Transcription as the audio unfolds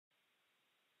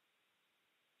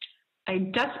I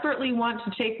desperately want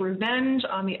to take revenge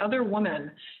on the other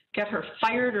woman, get her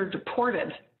fired or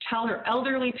deported, tell her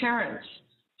elderly parents.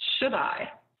 Should I?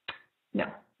 No,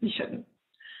 you shouldn't.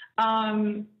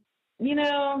 You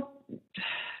know,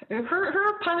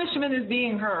 her punishment is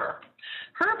being her.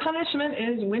 Her punishment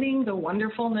is winning the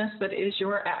wonderfulness that is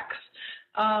your ex.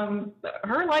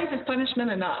 Her life is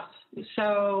punishment enough.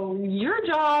 So your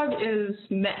job is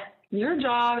meh. Your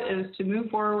job is to move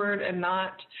forward and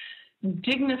not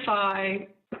dignify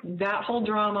that whole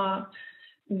drama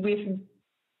with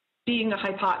being a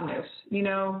hypotenuse. You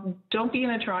know, don't be in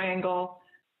a triangle.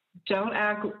 Don't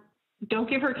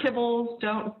give her kibbles.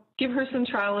 Don't give her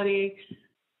centrality.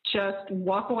 Just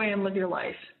walk away and live your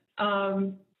life.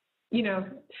 You know,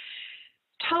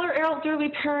 tell her elderly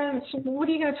parents, what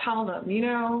are you going to tell them? You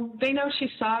know, they know she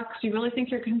sucks. You really think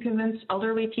you can convince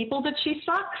elderly people that she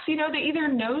sucks? You know, they either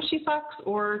know she sucks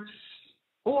or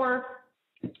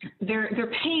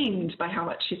they're pained by how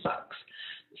much she sucks.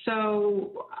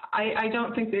 So I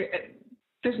don't think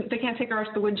they can't take her out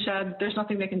to the woodshed. There's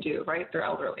nothing they can do, right? They're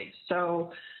elderly.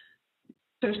 So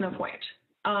there's no point.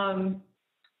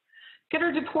 Get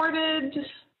her deported.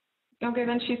 Okay,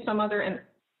 then she's some other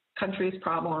country's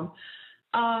problem.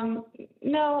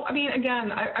 No, I mean,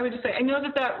 again, I would just say, I know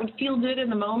that would feel good in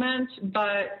the moment,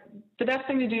 but the best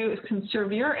thing to do is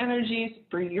conserve your energies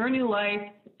for your new life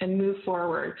and move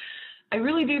forward. I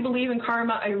really do believe in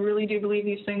karma. I really do believe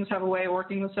these things have a way of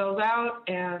working themselves out,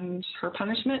 and her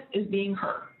punishment is being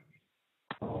her.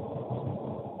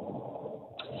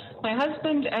 My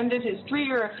husband ended his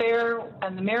 3-year affair,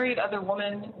 and the married other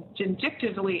woman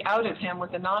vindictively outed him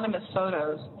with anonymous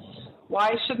photos.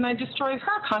 Why shouldn't I destroy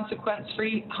her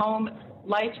consequence-free home,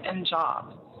 life, and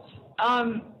job?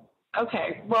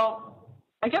 Okay, well,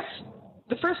 I guess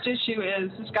the first issue is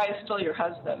this guy is still your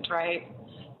husband, right?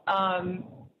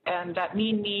 And that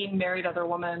mean married other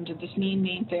woman did this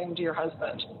mean thing to your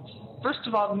husband. First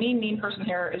of all, the mean person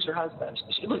here is your husband.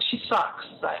 She sucks.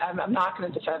 I'm not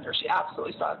going to defend her. She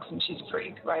absolutely sucks, and she's a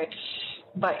freak, right?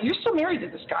 But you're still married to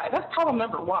this guy. That's problem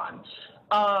number one.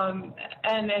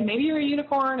 And maybe you're a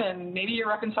unicorn, and maybe you're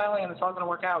reconciling, and it's all going to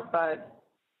work out, but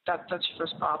that's your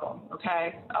first problem,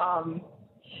 okay?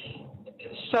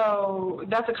 So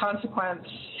that's a consequence.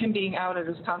 Him being outed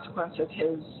is a consequence of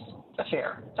his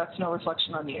affair. That's no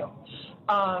reflection on you.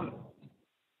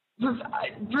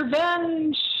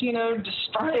 Revenge, you know,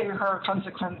 destroying her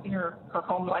her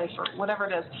home life or whatever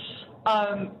it is.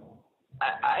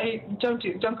 I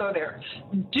don't go there.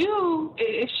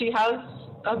 If she has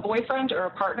a boyfriend or a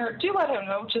partner, do let him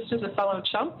know, just as a fellow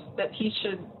chump, that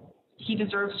he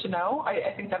deserves to know.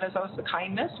 I think that is also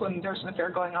kindness when there's an affair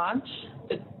going on,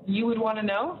 that you would want to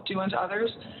know, do unto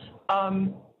others.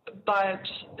 But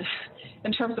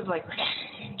in terms of like,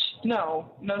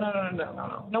 no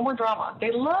more drama.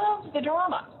 They love the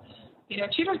drama. You know,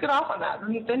 cheaters get off on that.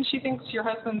 And then she thinks your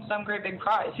husband's some great big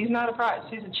prize. He's not a prize.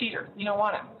 He's a cheater. You don't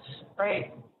want him,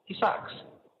 right? He sucks.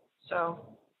 So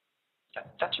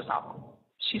that's your problem.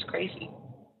 She's crazy.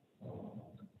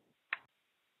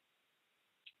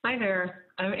 Hi there.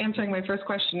 I'm answering my first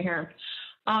question here.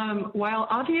 While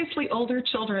obviously older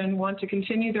children want to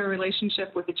continue their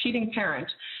relationship with a cheating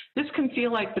parent, this can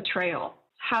feel like betrayal.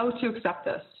 How to accept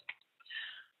this?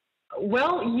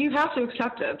 Well, you have to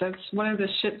accept it. That's one of the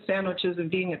shit sandwiches of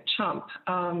being a chump.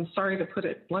 Sorry to put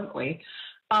it bluntly.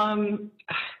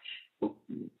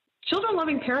 Children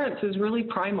loving parents is really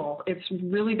primal. It's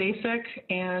really basic,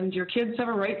 and your kids have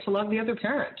a right to love the other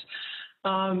parent.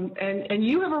 And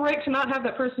you have a right to not have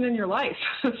that person in your life.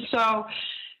 So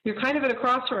you're kind of at a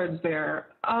crossroads there.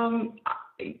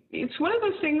 It's one of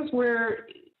those things where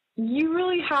you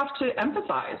really have to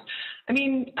empathize. I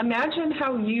mean, imagine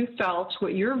how you felt,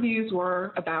 what your views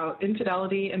were about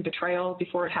infidelity and betrayal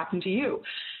before it happened to you.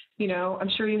 You know, I'm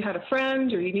sure you had a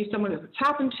friend or you knew someone that it's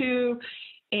happened to,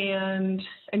 and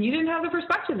you didn't have the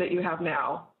perspective that you have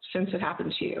now since it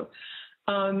happened to you.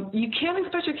 You can't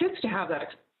expect your kids to have that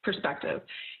perspective,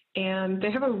 and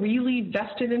they have a really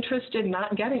vested interest in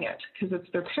not getting it because it's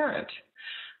their parent.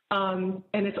 And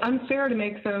it's unfair to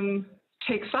make them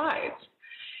take sides.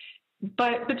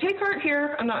 But the take heart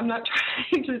here, I'm not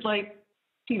trying to, like,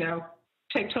 you know,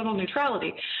 take total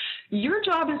neutrality. Your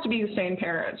job is to be the same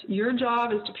parent. Your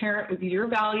job is to parent with your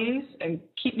values and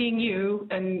keep being you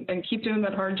and keep doing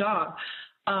that hard job.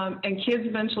 And kids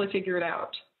eventually figure it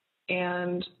out.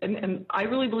 And I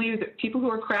really believe that people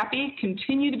who are crappy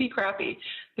continue to be crappy.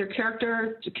 Their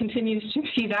character continues to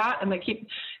be that, and they keep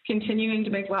continuing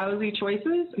to make lousy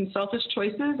choices and selfish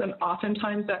choices, and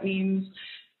oftentimes that means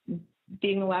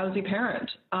being a lousy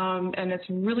parent. And it's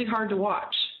really hard to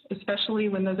watch, especially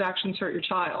when those actions hurt your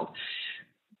child.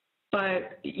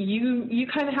 but you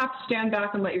kind of have to stand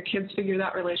back and let your kids figure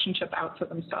that relationship out for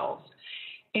themselves.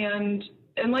 And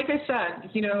like I said,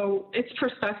 you know, it's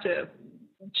perspective.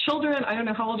 Children, I don't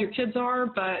know how old your kids are,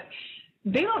 but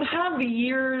they don't have the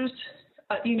years,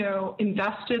 you know,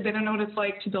 invested. They don't know what it's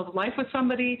like to build a life with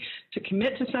somebody, to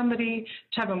commit to somebody,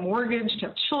 to have a mortgage, to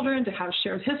have children, to have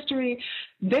shared history.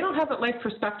 They don't have that life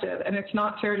perspective, and it's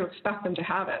not fair to expect them to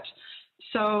have it.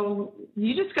 So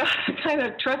you just got to kind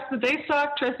of trust that they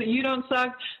suck, trust that you don't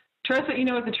suck, trust that you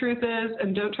know what the truth is,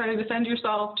 and don't try to defend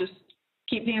yourself. Just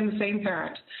keep being the same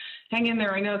parent. Hang in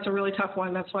there. I know it's a really tough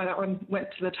one. That's why that one went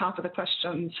to the top of the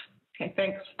questions. Okay,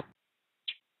 thanks.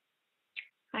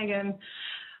 Hi again.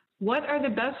 What are the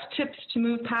best tips to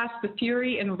move past the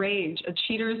fury and rage a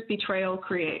cheater's betrayal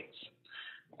creates?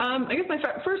 I guess my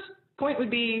first point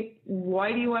would be,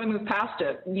 why do you want to move past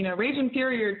it? You know, rage and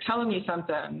fury are telling you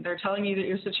something. They're telling you that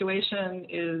your situation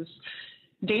is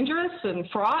dangerous and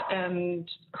fraught and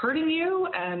hurting you.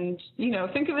 And, you know,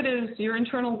 think of it as your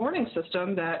internal warning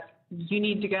system that you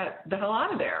need to get the hell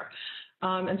out of there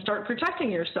and start protecting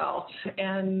yourself.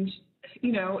 And,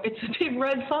 you know, it's a big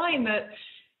red sign that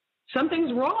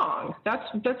something's wrong.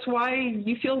 That's why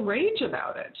you feel rage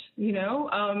about it, you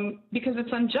know, because it's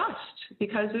unjust,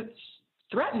 because it's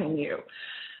threatening you.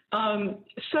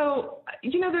 So,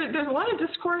 you know, there's a lot of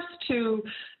discourse to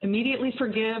immediately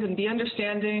forgive and be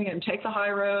understanding and take the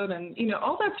high road, and, you know,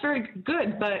 all that's very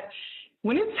good. But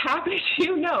when it's happening to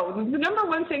you, no, the number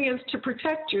one thing is to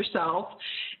protect yourself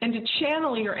and to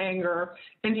channel your anger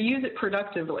and to use it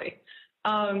productively,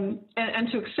 and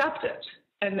to accept it.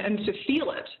 And to feel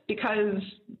it, because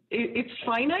it's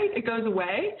finite, it goes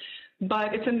away,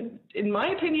 but it's, in my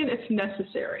opinion, it's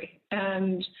necessary.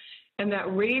 And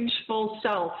that rageful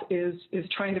self is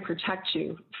trying to protect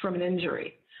you from an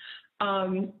injury.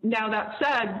 Now that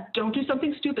said, don't do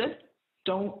something stupid.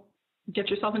 Don't get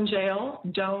yourself in jail.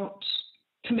 Don't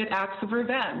commit acts of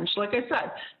revenge. Like I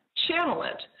said, channel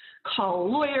it. Call a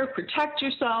lawyer, protect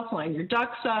yourself, line your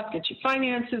ducks up, get your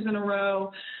finances in a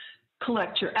row,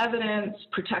 collect your evidence,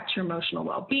 protect your emotional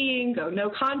well-being, go no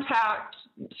contact,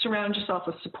 surround yourself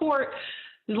with support.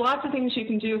 There's lots of things you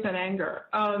can do with that anger.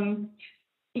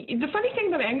 The funny thing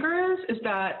about anger is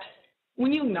that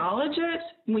when you acknowledge it,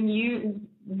 when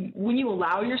you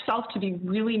allow yourself to be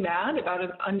really mad about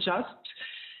an unjust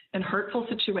and hurtful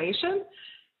situation,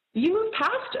 you move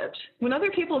past it. When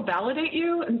other people validate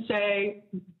you and say,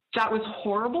 that was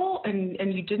horrible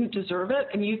and you didn't deserve it,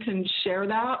 and you can share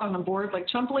that on a board like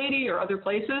Chump Lady or other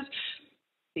places,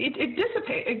 it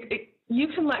dissipates. You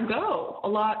can let go a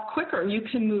lot quicker. You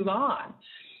can move on.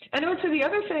 And I would say the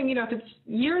other thing, you know, if it's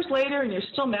years later and you're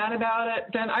still mad about it,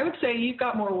 then I would say you've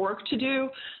got more work to do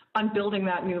on building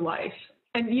that new life.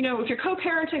 And, you know, if you're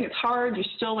co-parenting, it's hard. You're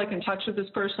still like in touch with this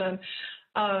person.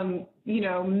 You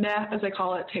know, meh, as I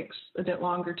call it, takes a bit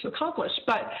longer to accomplish.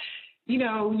 But you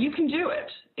know, you can do it.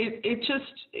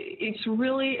 It's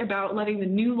really about letting the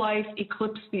new life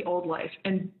eclipse the old life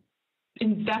and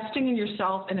investing in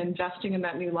yourself and investing in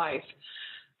that new life,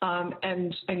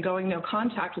 and going no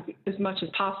contact with as much as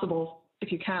possible,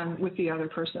 if you can, with the other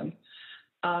person.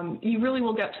 You really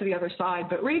will get to the other side.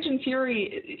 But rage and fury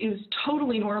is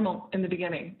totally normal in the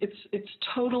beginning. It's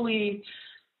totally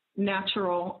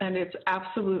natural, and it's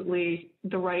absolutely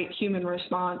the right human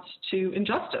response to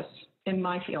injustice, in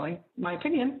my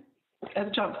opinion, as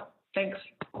a chump. Thanks.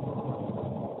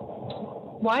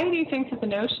 Why do you think that the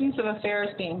notions of affairs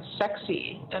being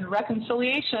sexy and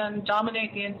reconciliation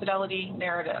dominate the infidelity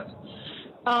narrative?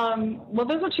 Well,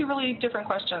 those are two really different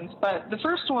questions. But the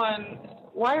first one,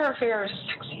 why are affairs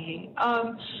sexy?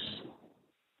 I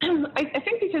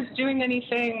think because doing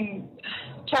anything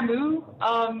taboo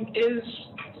is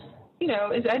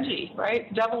edgy, right?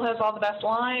 The devil has all the best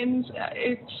lines.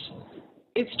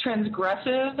 It's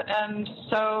transgressive, and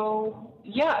so,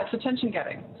 yeah, it's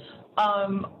attention-getting.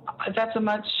 That's a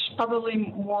much, probably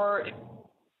more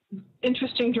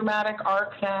interesting, dramatic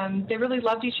arc than they really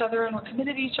loved each other and were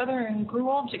committed to each other and grew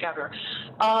old together.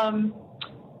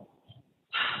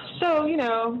 So, you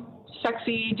know,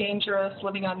 sexy, dangerous,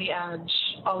 living on the edge,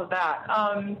 all of that.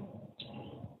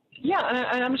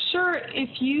 Yeah, and I'm sure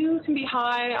if you can be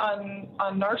high on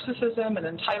narcissism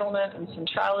and entitlement and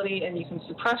centrality, and you can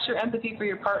suppress your empathy for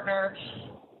your partner,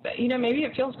 you know, maybe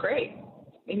it feels great.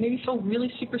 Maybe you feel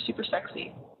really super, super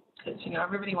sexy, because, you know,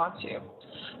 everybody wants you.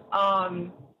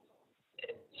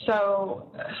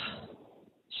 So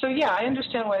yeah, I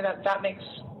understand why that makes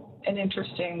an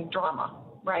interesting drama,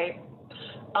 right?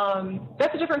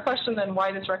 That's a different question than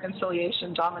why does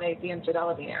reconciliation dominate the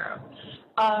infidelity narrative.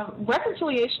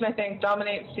 Reconciliation, I think,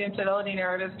 dominates the infidelity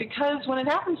narrative because when it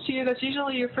happens to you, that's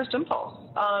usually your first impulse.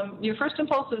 Your first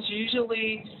impulse is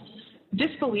usually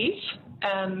disbelief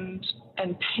and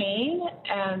pain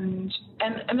and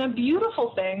a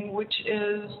beautiful thing, which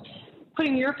is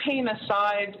putting your pain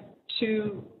aside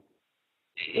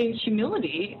in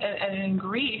humility and in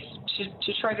grief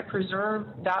to try to preserve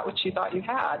that which you thought you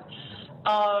had.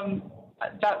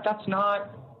 That's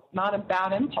not a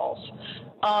bad impulse.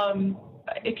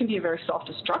 It can be a very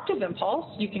self-destructive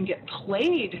impulse. You can get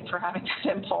played for having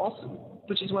that impulse,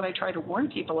 which is what I try to warn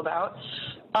people about.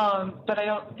 But I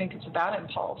don't think it's a bad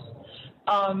impulse.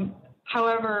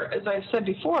 However, as I said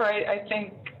before, I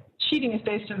think cheating is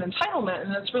based on entitlement,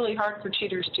 and it's really hard for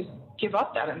cheaters to give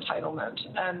up that entitlement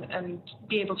and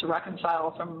be able to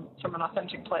reconcile from an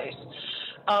authentic place.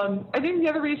 I think the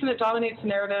other reason it dominates the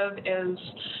narrative is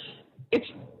it's,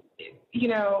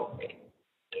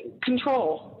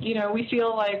 control. We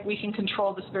feel like we can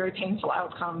control this very painful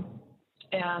outcome,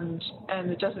 and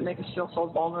it doesn't make us feel so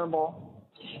vulnerable,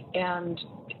 and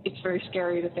it's very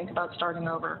scary to think about starting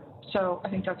over. So I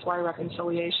think that's why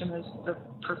reconciliation is the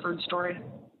preferred story.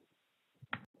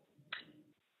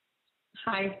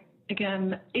 Hi,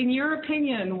 again. In your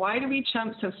opinion, why do we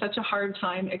chumps have such a hard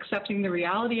time accepting the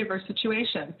reality of our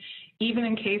situation, even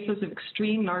in cases of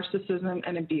extreme narcissism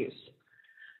and abuse?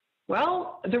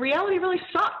 Well, the reality really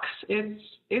sucks.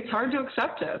 It's hard to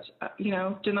accept it.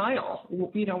 Denial.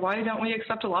 Why don't we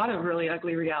accept a lot of really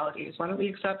ugly realities? Why don't we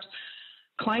accept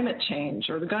climate change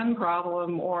or the gun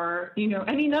problem or,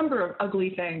 any number of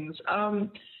ugly things?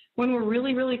 When we're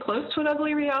really, really close to an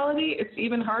ugly reality, it's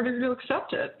even harder to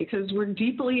accept it because we're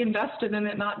deeply invested in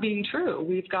it not being true.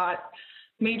 We've got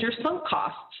major sunk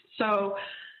costs. So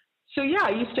yeah,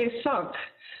 you stay sunk.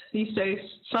 You stay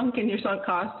sunk in your sunk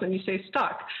costs and you stay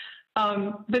stuck.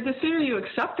 But the sooner you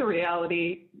accept the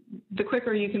reality, the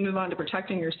quicker you can move on to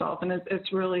protecting yourself. And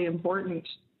it's really important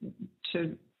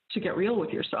to get real with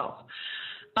yourself.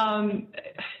 I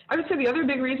would say the other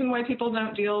big reason why people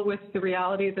don't deal with the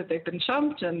reality that they've been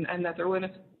chumped and that they're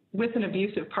with an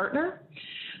abusive partner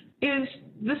is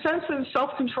the sense of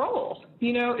self-control.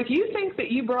 If you think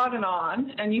that you brought it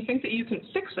on and you think that you can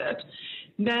fix it,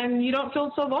 then you don't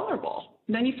feel so vulnerable.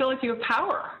 Then you feel like you have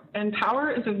power. And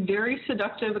power is a very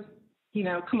seductive,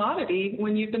 commodity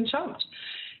when you've been chumped.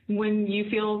 When you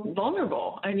feel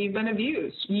vulnerable and you've been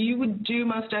abused, you would do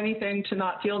most anything to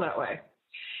not feel that way.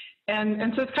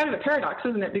 And so it's kind of a paradox,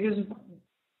 isn't it? Because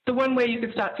the one way you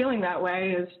could stop feeling that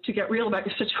way is to get real about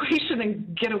your situation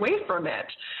and get away from it.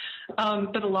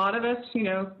 But a lot of us,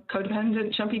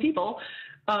 codependent, chumpy people,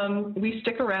 we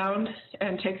stick around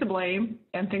and take the blame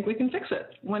and think we can fix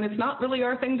it when it's not really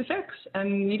our thing to fix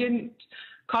and we didn't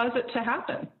cause it to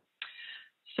happen.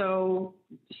 So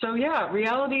yeah,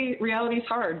 reality is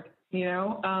hard,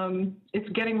 it's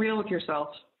getting real with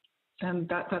yourself, and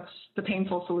that's the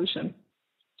painful solution.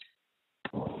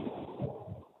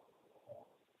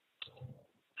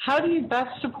 How do you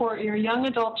best support your young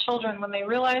adult children when they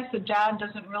realize the dad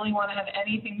doesn't really want to have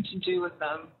anything to do with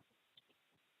them?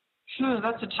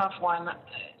 That's a tough one.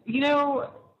 You're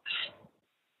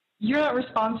not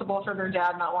responsible for their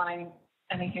dad not wanting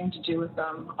anything to do with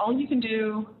them. All you can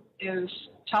do is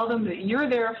tell them that you're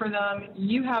there for them,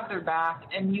 you have their back,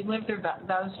 and you live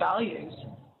those values.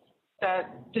 That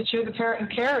you're the parent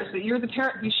who cares, that you're the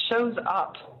parent who shows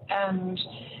up. And,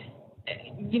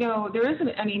 there isn't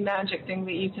any magic thing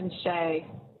that you can say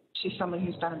to someone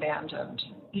who's been abandoned.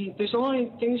 There's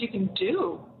only things you can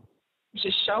do.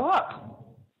 Just show up.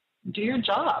 Do your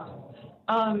job.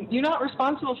 You're not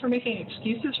responsible for making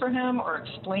excuses for him or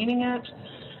explaining it,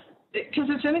 because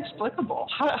it's inexplicable.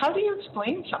 How do you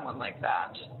explain someone like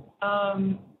that?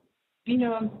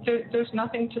 There's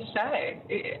nothing to say.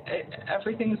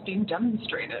 Everything's being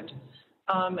demonstrated.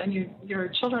 And your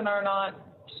children are not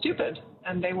stupid,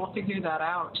 and they will figure that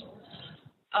out.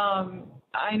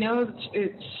 I know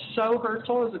it's so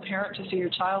hurtful as a parent to see your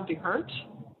child be hurt,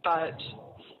 but,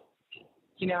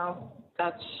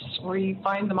 that's where you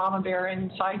find the mama bear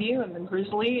inside you and the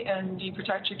grizzly, and you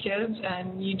protect your kids,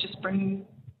 and you just bring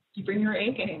your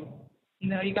A game.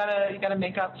 You gotta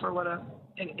make up for what an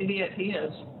idiot he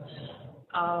is.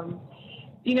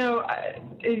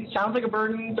 It sounds like a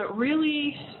burden, but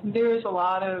really there's a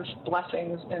lot of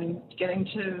blessings in getting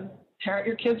to parent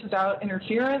your kids without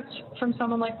interference from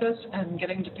someone like this, and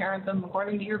getting to parent them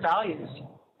according to your values,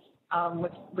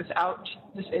 without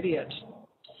this idiot.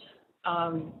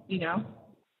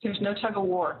 There's no tug of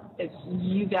war. It's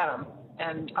you get them,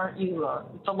 and aren't you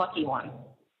the lucky one?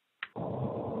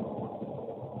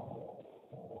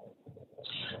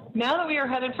 Now that we are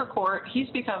headed for court, he's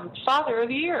become Father of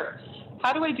the Year.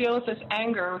 How do I deal with this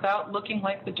anger without looking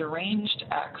like the deranged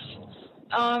ex?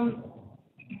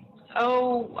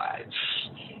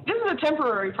 This is a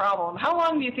temporary problem. How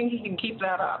long do you think he can keep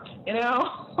that up? You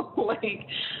know, like,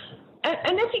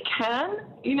 and if he can,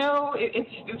 you know, if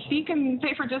he can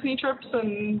pay for Disney trips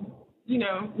and, you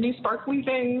know, new sparkly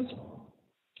things,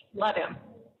 let him.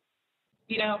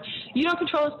 You know, you don't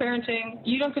control his parenting.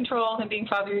 You don't control him being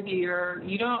father of the year.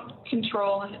 You don't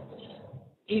control,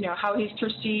 you know, how he's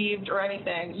perceived or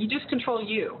anything. You just control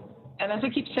you. And as I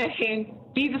keep saying,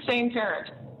 be the same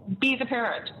parent. Be the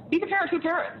parent. Be the parent who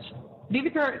parents. Be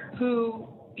the parent who,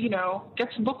 you know,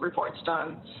 gets book reports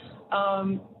done.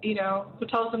 You know, who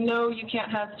tells them, no, you can't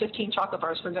have 15 chocolate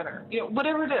bars for dinner. You know,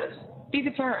 whatever it is, be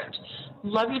the parent.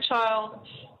 Love your child,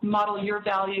 model your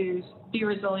values, be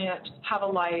resilient, have a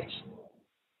life,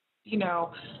 you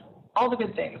know, all the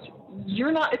good things.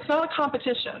 It's not a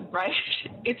competition, right?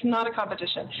 It's not a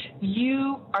competition.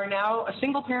 You are now a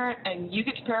single parent and you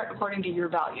get to parent according to your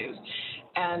values.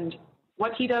 And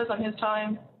what he does on his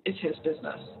time is his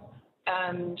business.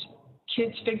 And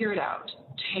kids figure it out.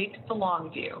 Take the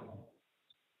long view.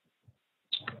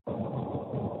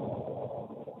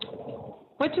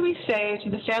 What do we say to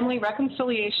the family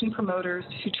reconciliation promoters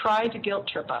who try to guilt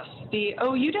trip us? The,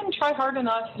 oh, you didn't try hard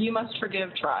enough, you must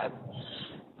forgive tribe.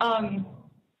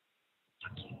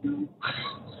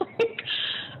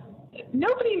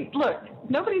 Nobody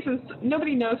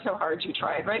knows how hard you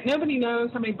tried, right? Nobody knows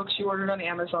how many books you ordered on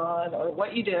Amazon or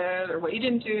what you did or what you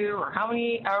didn't do or how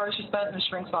many hours you spent in a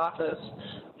shrink's office.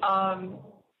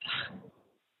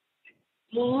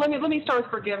 Let me start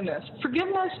with forgiveness.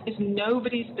 Forgiveness is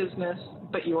nobody's business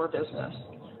but your business.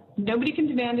 Nobody can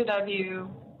demand it of you.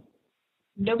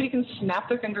 Nobody can snap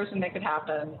their fingers and make it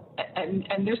happen.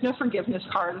 And there's no forgiveness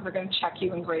card that they're going to check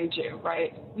you and grade you,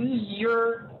 right? This is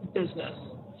your business.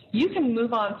 You can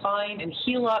move on fine and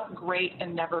heal up great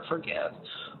and never forgive.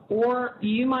 Or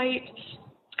you might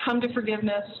come to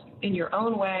forgiveness in your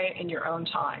own way, in your own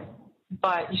time.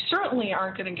 But you certainly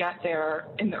aren't going to get there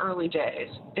in the early days.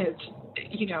 It's,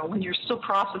 you know, when you're still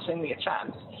processing the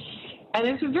offense. And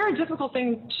it's a very difficult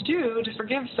thing to do, to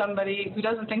forgive somebody who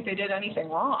doesn't think they did anything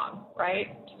wrong,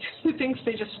 right? Who thinks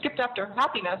they just skipped after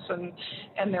happiness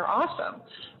and they're awesome.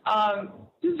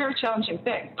 This is a very challenging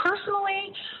thing.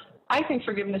 Personally, I think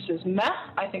forgiveness is meth.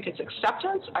 I think it's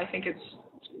acceptance. I think it's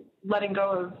letting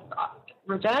go of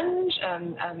revenge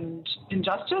and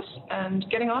injustice and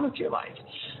getting on with your life.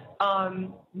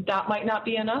 That might not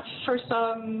be enough for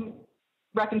some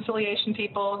reconciliation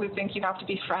people who think you have to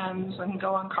be friends and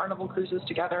go on Carnival cruises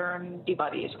together and be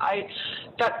buddies.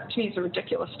 That to me is a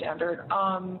ridiculous standard.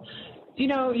 You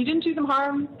know, you didn't do them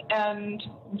harm and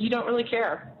you don't really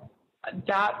care.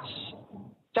 That's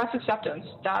acceptance.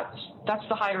 That's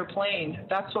the higher plane.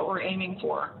 That's what we're aiming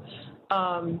for.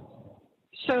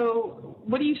 So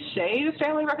what do you say to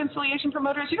family reconciliation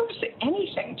promoters? You don't have to say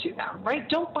anything to them, right?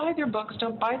 Don't buy their books.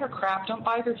 Don't buy their crap. Don't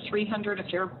buy their $300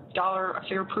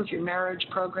 affair proof your marriage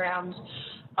programs.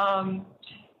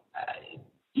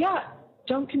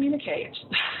 Don't communicate.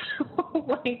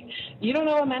 Like, you don't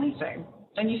owe them anything.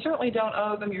 And you certainly don't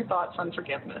owe them your thoughts on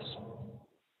forgiveness.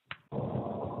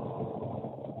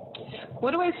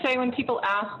 What do I say when people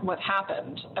ask what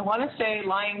happened? I want to say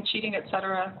lying, cheating,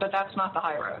 etc., but that's not the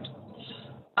high road.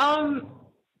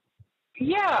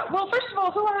 Well, first of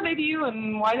all, who are they to you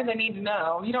and why do they need to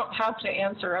know? You don't have to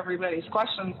answer everybody's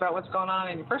questions about what's going on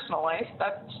in your personal life.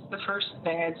 That's the first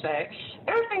thing I'd say.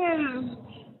 The other thing is,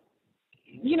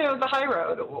 you know, the high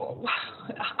road.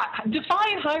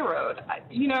 Define high road.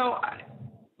 You know,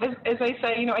 as I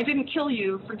say, you know, I didn't kill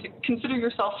you. Consider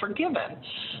yourself forgiven.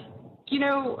 You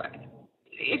know,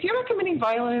 if you're not committing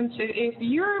violence, if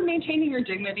you're maintaining your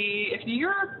dignity, if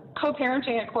you're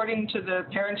co-parenting according to the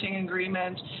parenting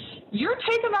agreement, you're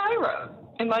taking the high road,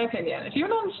 in my opinion. If you're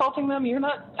not insulting them, you're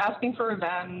not asking for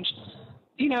revenge,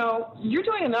 you know, you're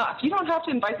doing enough. You don't have to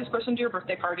invite this person to your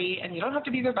birthday party, and you don't have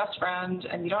to be their best friend,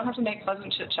 and you don't have to make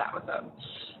pleasant chit chat with them,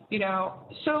 you know.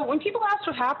 So when people ask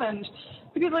what happened,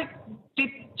 they'd be like,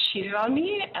 they cheated on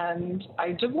me, and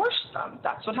I divorced them.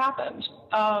 That's what happened.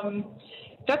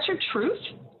 That's your truth.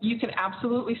 You can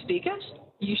absolutely speak it.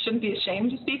 You shouldn't be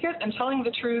ashamed to speak it. And telling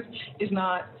the truth is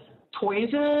not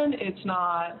poison. It's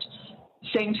not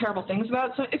saying terrible things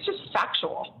about it. So it's just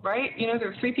factual, right? You know, there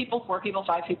are 3 people, 4 people,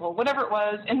 5 people, whatever it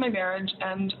was in my marriage,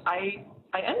 and I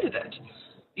ended it.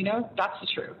 You know, that's the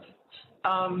truth.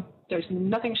 There's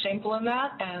nothing shameful in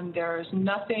that, and there's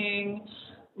nothing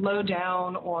low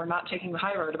down or not taking the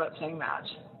high road about saying that.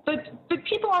 But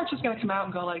people aren't just going to come out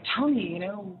and go like, tell me, you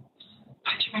know,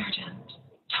 about your marriage and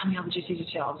tell me all the juicy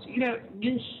details. You know,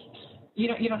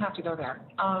 you don't have to go there.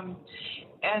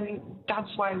 And that's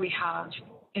why we have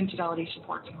infidelity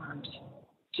support forums,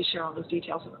 to share all those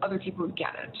details with other people who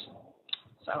get it.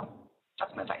 So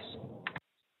that's my advice.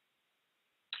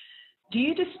 Do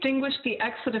you distinguish the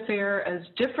exit affair as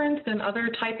different than other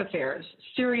type affairs,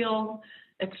 serial,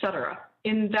 etc.,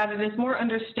 in that it is more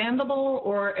understandable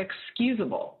or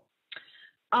excusable?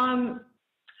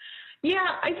 Yeah,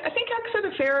 I think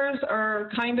exit affairs are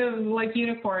kind of like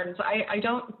unicorns. I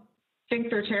don't think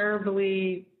they're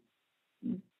terribly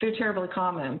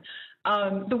common.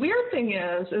 The weird thing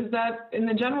is that in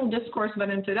the general discourse about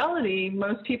infidelity,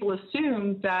 most people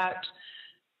assume that,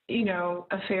 you know,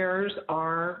 affairs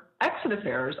are exit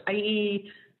affairs,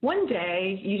 i.e., one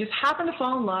day you just happen to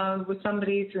fall in love with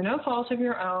somebody through no fault of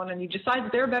your own, and you decide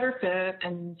that they're a better fit,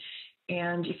 and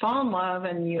you fall in love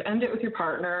and you end it with your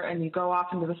partner and you go off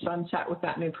into the sunset with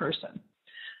that new person.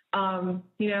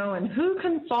 You know, and who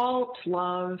can fault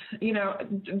love? You know,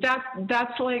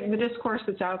 that's like the discourse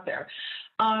that's out there.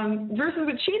 Versus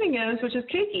what cheating is, which is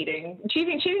cake eating.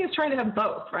 Cheating is trying to have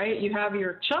both, right? You have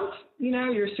your chump, you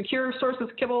know, your secure source of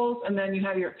kibbles, and then you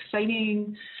have your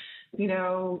exciting, you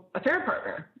know, affair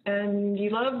partner. And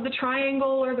you love the triangle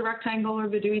or the rectangle or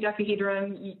the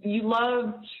dodecahedron. You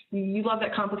love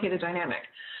that complicated dynamic.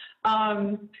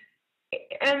 And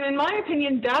in my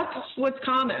opinion, that's what's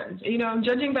common. You know,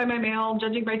 judging by my mail,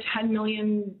 judging by 10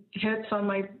 million hits on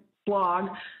my blog,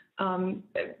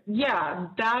 yeah,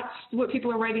 that's what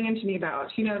people are writing into me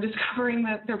about, you know, discovering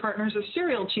that their partners are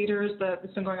serial cheaters.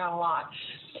 That's been going on a lot.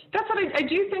 That's what I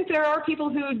do think there are people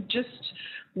who just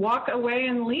walk away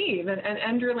and leave and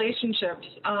end relationships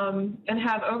and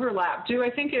have overlap. Do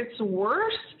I think it's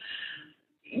worse?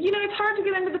 You know, it's hard to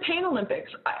get into the pain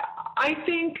Olympics. I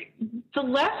think the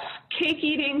less cake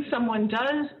eating someone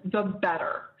does, the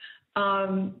better.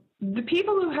 The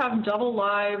people who have double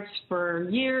lives for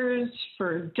years,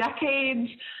 for decades,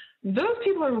 those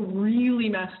people are really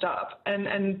messed up,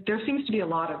 and there seems to be a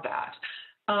lot of that.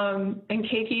 And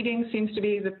cake eating seems to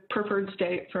be the preferred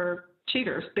state for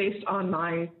cheaters, based on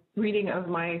my reading of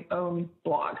my own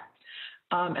blog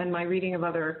and my reading of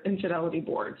other infidelity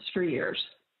boards for years.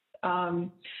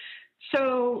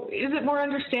 So is it more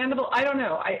understandable? I don't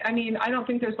know. I mean, I don't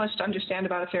think there's much to understand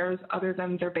about affairs other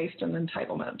than they're based on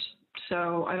entitlement.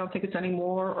 So I don't think it's any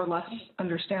more or less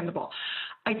understandable.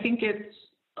 I think it's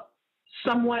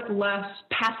somewhat less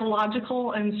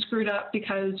pathological and screwed up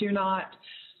because you're not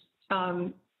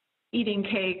eating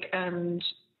cake and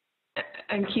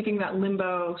keeping that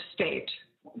limbo state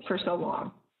for so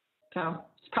long. So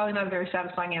it's probably not a very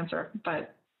satisfying answer,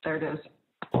 but there it is.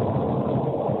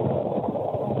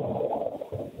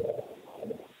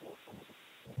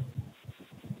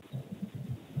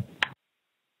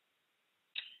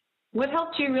 What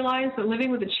helped you realize that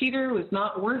living with a cheater was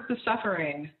not worth the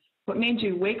suffering? What made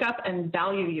you wake up and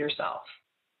value yourself?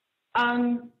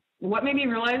 What made me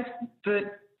realize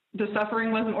that the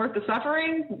suffering wasn't worth the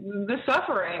suffering? The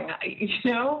suffering, you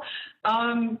know,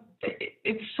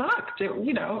 it sucked.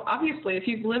 You know, obviously, if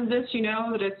you've lived this, you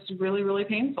know that it's really, really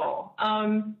painful.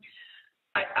 I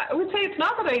would say it's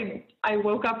not that I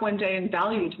woke up one day and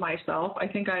valued myself. I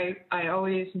think I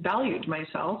always valued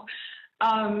myself.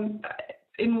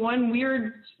 In one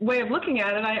weird way of looking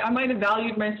at it, I might have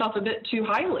valued myself a bit too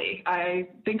highly. I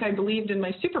think I believed in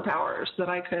my superpowers, that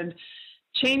I could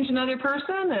change another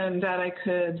person and that I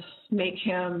could make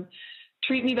him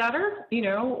treat me better, you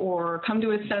know, or come to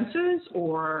his senses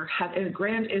or have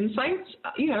grand insights.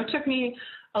 You know, it took me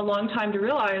a long time to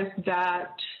realize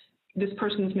that this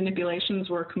person's manipulations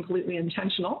were completely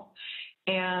intentional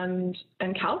and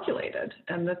calculated,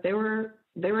 and that they were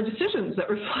decisions that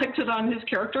reflected on his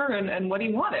character and what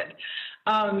he wanted.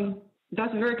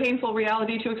 That's a very painful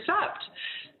reality to accept.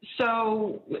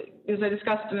 So, as I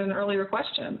discussed in an earlier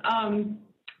question,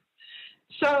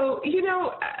 so, you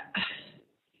know,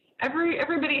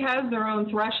 everybody has their own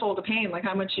threshold of pain, like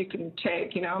how much you can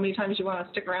take, you know, how many times you want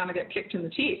to stick around and get kicked in the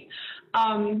teeth.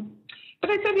 But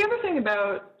I'd say the other thing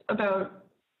about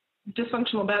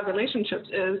dysfunctional bad relationships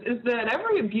is that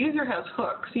every abuser has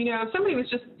hooks. You know, if somebody was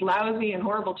just lousy and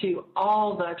horrible to you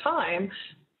all the time,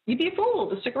 you'd be a fool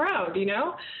to stick around, you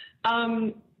know.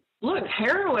 Look,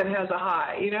 heroin has a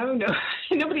high, you know.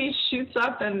 Nobody shoots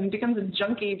up and becomes a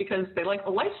junkie because they like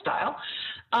the lifestyle.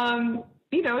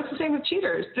 You know, it's the same with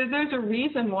cheaters. There's a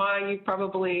reason why you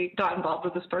probably got involved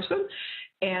with this person,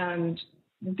 and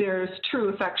there's true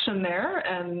affection there,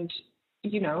 and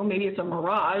you know, maybe it's a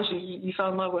mirage. You fell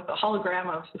in love with a hologram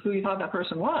of who you thought that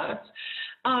person was.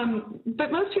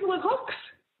 But most people have hooks,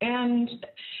 and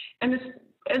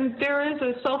there is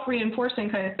a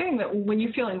self-reinforcing kind of thing that when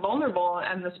you're feeling vulnerable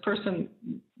and this person,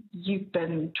 you've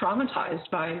been traumatized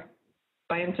by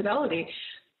by infidelity,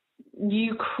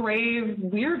 you crave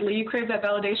that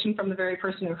validation from the very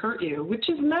person who hurt you, which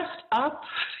is messed up,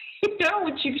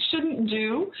 which you shouldn't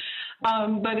do,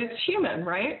 but it's human,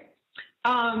 right?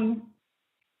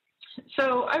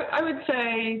 So I would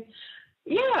say,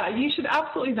 yeah, you should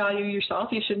absolutely value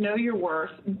yourself. You should know your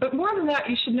worth. But more than that,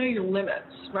 you should know your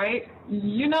limits, right?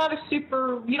 You don't have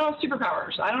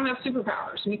superpowers. I don't have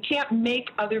superpowers. We can't make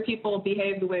other people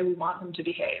behave the way we want them to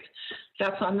behave.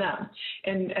 That's on them.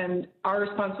 And our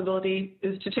responsibility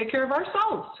is to take care of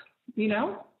ourselves,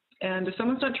 And if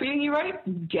someone's not treating you right,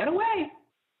 get away.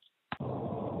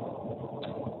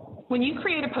 When you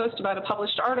create a post about a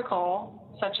published article,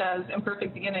 such as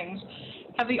Imperfect Beginnings,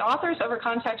 have the authors ever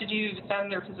contacted you to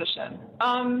defend their position?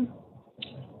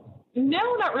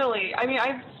 No, not really. I mean,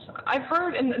 I've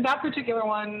heard in that particular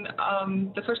one,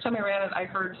 the first time I ran it, I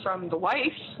heard from the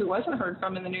wife, who wasn't heard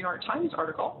from in the New York Times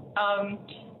article,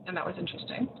 and that was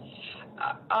interesting.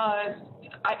 I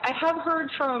have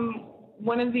heard from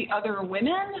one of the other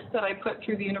women that I put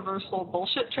through the Universal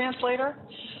Bullshit Translator.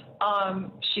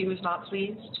 She was not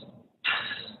pleased.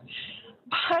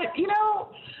 But,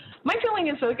 my feeling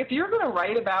is if you're going to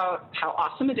write about how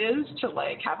awesome it is to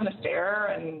have an affair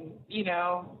and,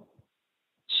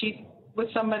 cheat with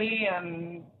somebody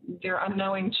and their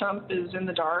unknowing chump is in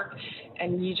the dark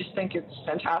and you just think it's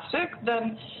fantastic,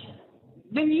 then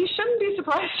you shouldn't be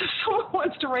surprised if someone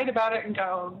wants to write about it and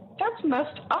go, that's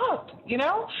messed up,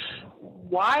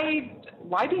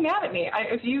 Why be mad at me?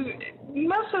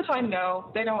 Most of the time,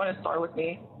 no, they don't want to spar with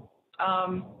me.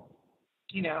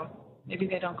 Maybe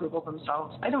they don't Google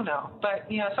themselves. I don't know. But,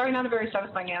 sorry, not a very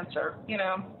satisfying answer.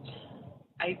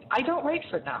 I don't write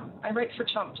for them. I write for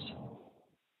chumps.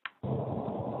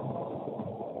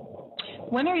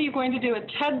 When are you going to do a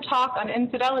TED Talk on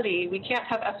infidelity? We can't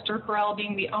have Esther Perel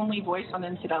being the only voice on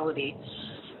infidelity.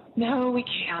 No, we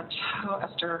can't. Oh,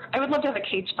 Esther. I would love to have a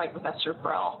cage fight with Esther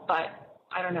Perel, but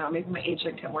I don't know. Maybe my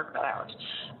agent can work that out.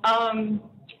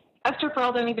 Esther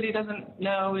Perel, anybody who doesn't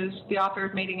know, is the author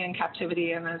of Mating in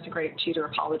Captivity and is a great cheater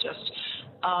apologist.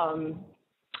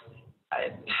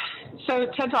 So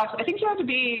TED Talks, I think you have to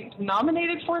be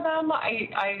nominated for them.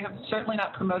 I have certainly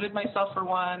not promoted myself for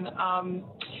one.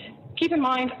 Keep in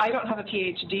mind, I don't have a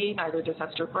PhD, neither does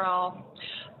Esther Perel.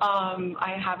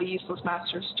 I have a useless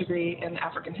master's degree in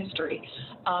African history,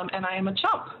 and I am a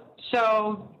chump.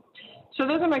 So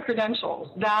those are my credentials,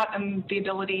 that and the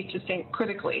ability to think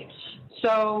critically.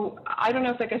 So I don't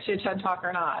know if that gets you a TED Talk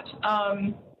or not.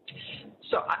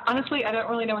 So honestly, I don't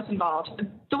really know what's involved.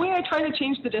 The way I try to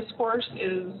change the discourse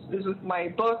is with my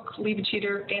book, Leave a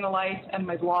Cheater, Gain a Life, and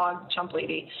my blog, Chump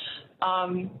Lady.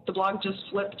 The blog just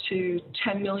flipped to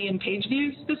 10 million page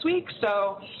views this week.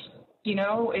 So,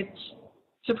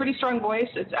 it's a pretty strong voice.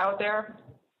 It's out there.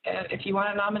 If you want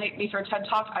to nominate me for a TED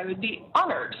Talk, I would be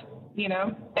honored.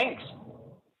 Thanks.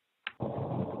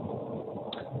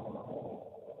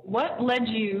 What led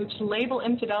you to label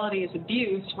infidelity as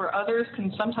abuse where others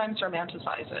can sometimes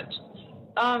romanticize it?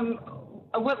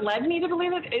 What led me to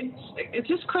believe it? It's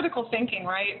just critical thinking,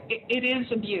 right? It is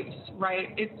abuse,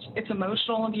 right? It's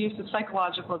emotional abuse, it's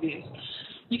psychological abuse.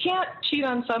 You can't cheat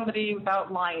on somebody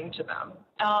without lying to them,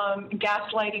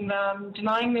 gaslighting them,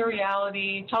 denying their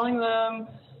reality, telling them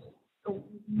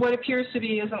what appears to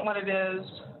be isn't what it is.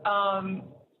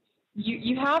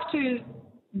 You have to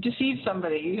deceive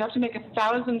somebody. You have to make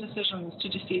 1,000 decisions to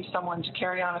deceive someone to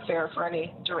carry on an affair for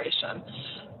any duration.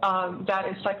 That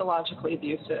is psychologically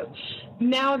abusive.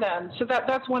 Now then, so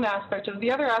that's one aspect of it.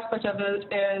 The other aspect of it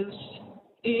is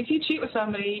if you cheat with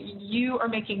somebody, you are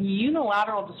making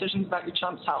unilateral decisions about your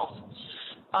chump's health.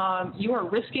 You are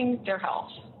risking their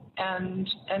health and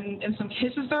in some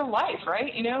cases their life,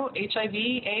 right? HIV,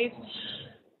 AIDS.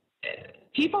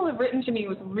 People have written to me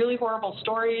with really horrible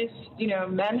stories,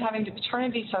 men having to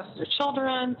paternity test their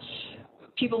children,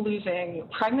 people losing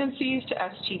pregnancies to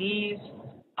STDs.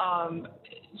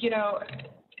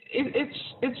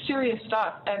 It's serious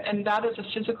stuff, and that is a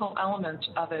physical element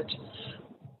of it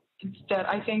that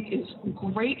I think is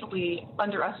greatly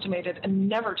underestimated and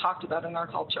never talked about in our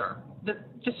culture. That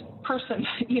this person,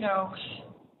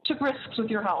 took risks with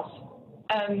your health,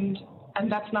 and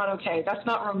that's not okay. That's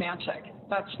not romantic.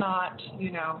 That's not,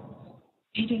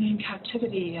 eating in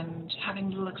captivity and having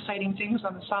little exciting things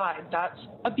on the side. That's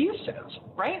abusive,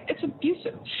 right? It's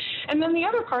abusive. And then the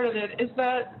other part of it is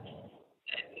that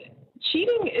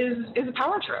cheating is a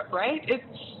power trip, right?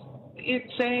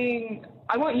 It's saying,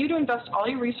 I want you to invest all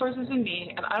your resources in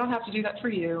me, and I don't have to do that for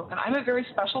you, and I'm a very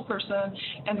special person,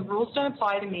 and the rules don't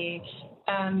apply to me,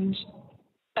 and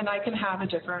I can have a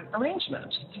different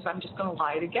arrangement because I'm just going to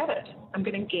lie to get it. I'm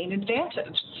going to gain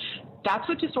advantage. That's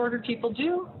what disordered people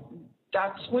do.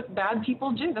 that's what bad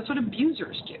people do. That's what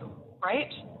abusers do,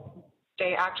 right?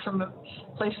 They act from a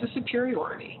place of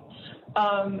superiority.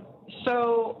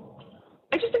 So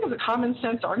I just think it's a common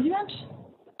sense argument.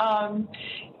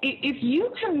 If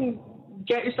you can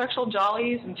get your sexual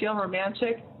jollies and feel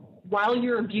romantic while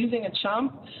you're abusing a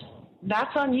chump,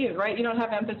 that's on you, right? You don't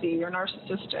have empathy. You're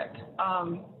narcissistic.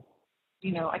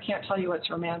 You know, I can't tell you what's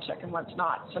romantic and what's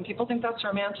not. Some people think that's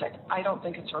romantic. I don't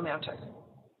think it's romantic.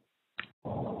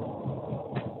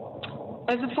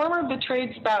 As a former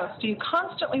betrayed spouse, do you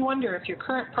constantly wonder if your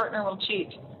current partner will cheat?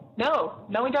 No,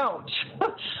 we don't.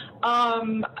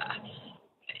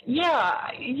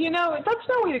 Yeah, you know, that's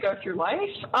no way to go through life.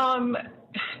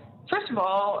 First of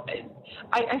all,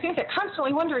 I think that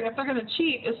constantly wondering if they're going to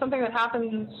cheat is something that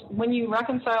happens when you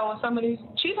reconcile with someone who's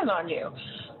cheated on you.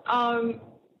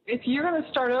 If you're going to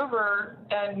start over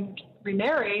and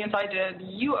remarry, as I did,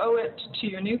 you owe it to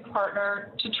your new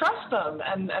partner to trust them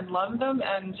and love them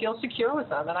and feel secure with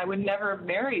them. And I would never have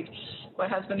married my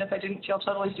husband if I didn't feel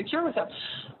totally secure with him.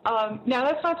 Now,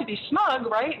 that's not to be smug,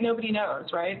 right? Nobody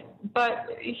knows, right? But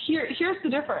here's the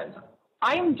difference.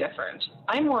 I'm different.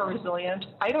 I'm more resilient.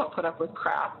 I don't put up with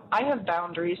crap. I have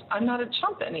boundaries. I'm not a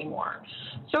chump anymore.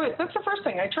 So that's the first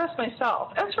thing. I trust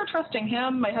myself. As for trusting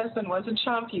him, my husband was a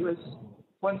chump. He was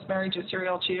once married to a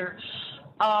serial cheater.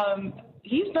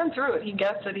 He's been through it. He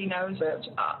gets it. He knows it.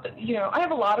 You know, I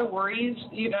have a lot of worries,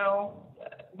 you know,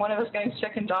 one of us getting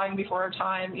sick and dying before our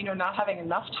time, you know, not having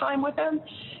enough time with him.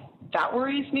 That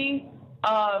worries me.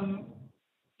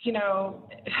 You know,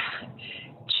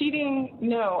 cheating,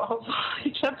 no.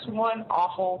 Hopefully that's one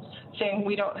awful thing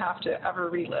we don't have to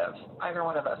ever relive, either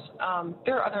one of us.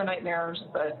 There are other nightmares,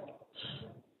 but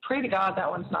pray to God that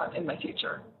one's not in my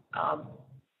future.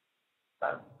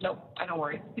 But no, I don't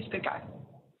worry. He's a good guy.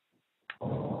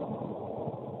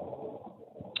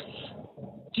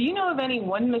 Do you know of any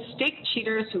one-mistake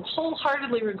cheaters who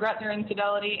wholeheartedly regret their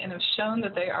infidelity and have shown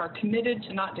that they are committed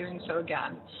to not doing so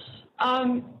again?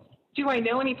 Do I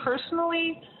know any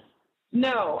personally?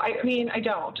 No, I mean, I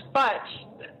don't. But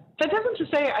that doesn't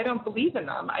say I don't believe in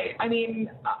them. I mean,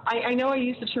 I know I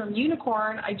use the term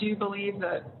unicorn. I do believe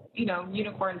that, you know,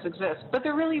 unicorns exist, but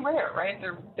they're really rare, right?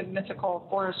 They're the mythical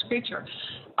forest creature.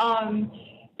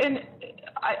 And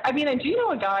I mean, I do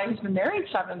know a guy who's been married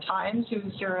 7 times, who's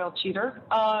a serial cheater,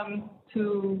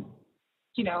 who,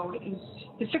 you know,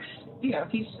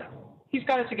 he's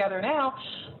got it together now,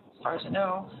 as far as I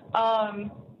know.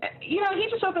 You know, he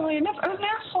just openly admits, I was an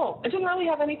asshole. It didn't really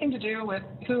have anything to do with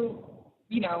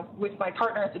with my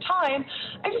partner at the time.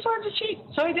 I just wanted to cheat,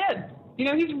 so I did. You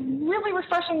know, he's really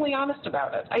refreshingly honest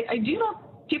about it. I do know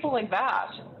people like that.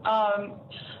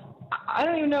 I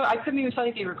don't even know. I couldn't even tell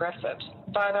you if he regrets it,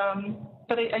 but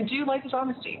I do like his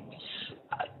honesty.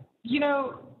 You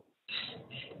know,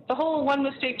 the whole one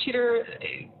mistake cheater,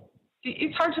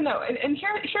 it's hard to know. And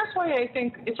here's why I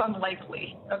think it's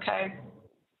unlikely. Okay.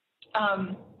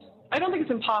 I don't think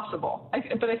it's impossible,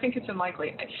 but I think it's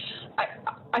unlikely.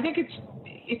 I think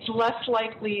it's less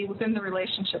likely within the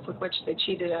relationship with which they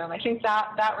cheated in. I think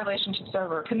that relationship's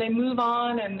over. Can they move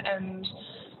on and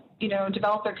you know,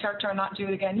 develop their character and not do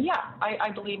it again? Yeah,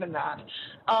 I believe in that.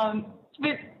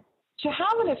 But to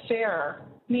have an affair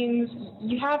means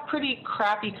you have pretty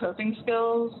crappy coping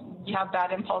skills, you have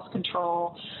bad impulse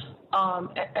control,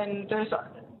 and there's,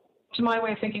 to my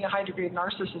way of thinking, a high degree of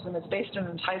narcissism. It's based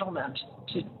on entitlement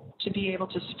to be able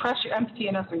to suppress your empathy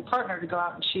enough for your partner to go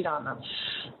out and cheat on them.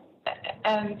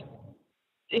 And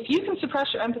if you can suppress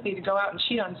your empathy to go out and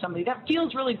cheat on somebody, that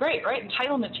feels really great, right?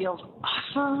 Entitlement feels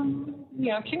awesome,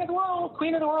 you know, king of the world,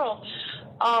 queen of the world.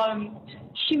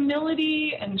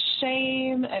 Humility and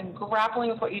shame and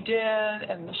grappling with what you did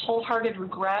and wholehearted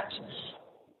regret,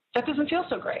 that doesn't feel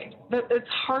so great. It's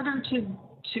harder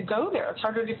to go there. It's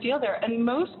harder to feel there. And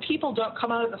most people don't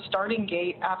come out of the starting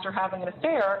gate after having an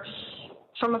affair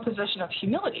from a position of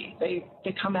humility. They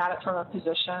come at it from a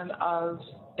position of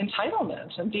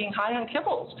entitlement and being high on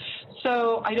kibbles.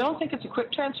 So I don't think it's a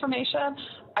quick transformation.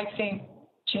 I think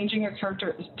changing your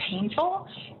character is painful,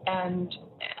 and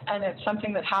it's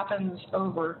something that happens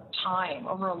over time,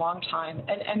 over a long time.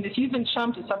 And if you've been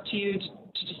chumped, it's up to you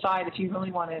to decide if you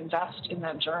really want to invest in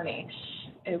that journey.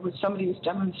 It was somebody who's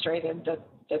demonstrated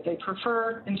that they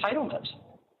prefer entitlement.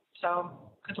 So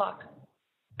good luck.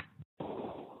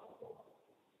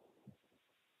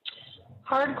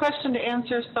 Hard question to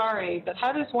answer, sorry, but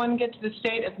how does one get to the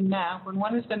state of meh when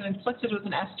one has been inflicted with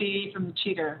an STD from the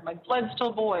cheater? My blood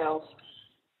still boils.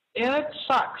 And it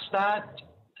sucks that,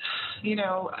 you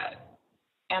know,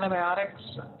 antibiotics,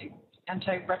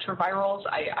 antiretrovirals,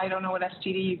 I don't know what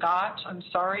STD you got. I'm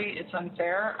sorry, it's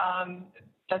unfair.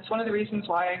 that's one of the reasons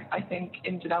why I think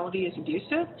infidelity is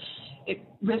abusive. It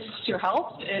risks your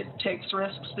health. It takes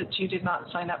risks that you did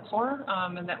not sign up for,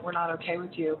 and that were not okay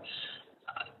with you.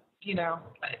 You know,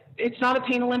 it's not a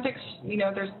pain Olympics. You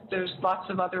know, there's lots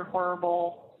of other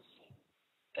horrible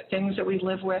things that we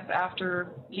live with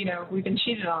after, you know, we've been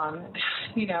cheated on.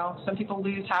 You know, some people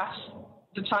lose half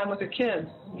the time with their kids,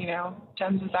 you know,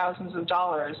 tens of thousands of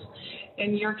dollars.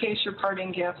 In your case, your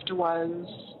parting gift was,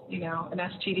 you know, an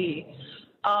STD.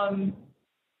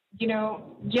 You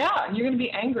know, yeah, you're going to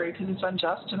be angry because it's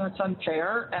unjust and it's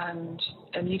unfair, and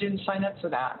you didn't sign up for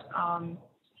that.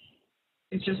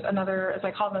 It's just another, as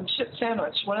I call them, shit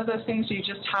sandwich. One of those things you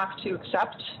just have to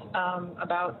accept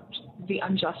about the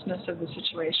unjustness of the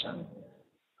situation.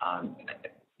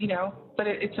 You know, but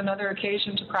it's another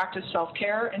occasion to practice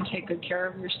self-care and take good care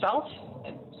of yourself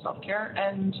and self-care,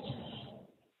 and,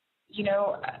 you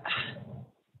know,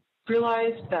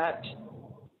 realize that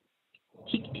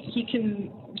he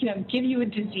can, you know, give you a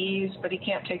disease, but he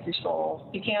can't take your soul.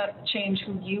 He can't change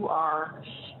who you are.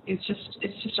 It's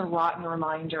just a rotten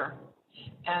reminder.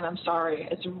 And I'm sorry,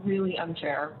 it's really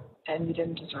unfair, and you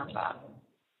didn't deserve that.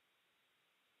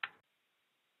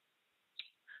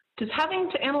 Does having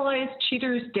to analyze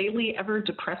cheaters daily ever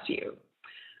depress you?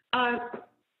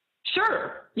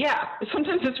 Sure, yeah,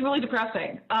 sometimes it's really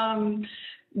depressing.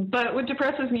 But what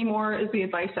depresses me more is the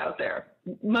advice out there.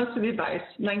 Most of the advice,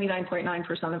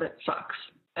 99.9% of it, sucks.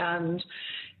 And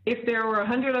if there were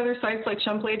 100 other sites like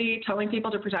Chump Lady telling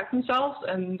people to protect themselves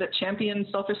and that champion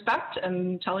self-respect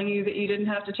and telling you that you didn't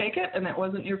have to take it and it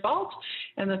wasn't your fault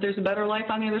and that there's a better life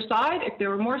on the other side, if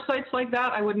there were more sites like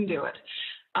that, I wouldn't do it.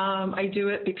 I do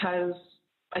it because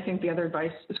I think the other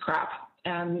advice is crap.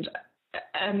 And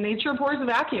nature abhors a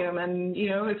vacuum. And, you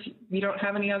know, if you don't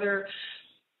have any other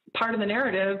part of the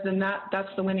narrative, then that's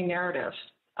the winning narrative.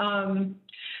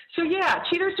 So yeah,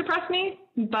 cheaters depress me,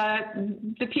 but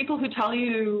the people who tell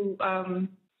you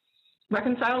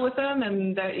reconcile with them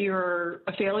and that you're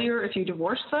a failure if you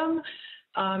divorce them,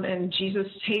 and Jesus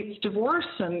hates divorce,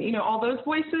 and, you know, all those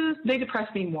voices, they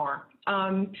depress me more.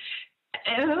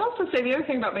 And I'd also say the other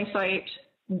thing about my site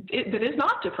that is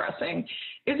not depressing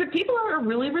is that people are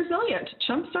really resilient.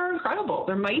 Chumps are incredible.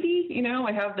 They're mighty. You know,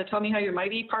 I have the tell me how you're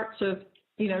mighty parts of,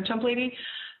 you know, Chump Lady.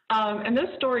 And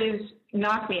those stories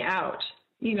knock me out.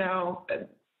 You know,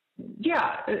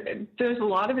 yeah, there's a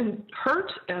lot of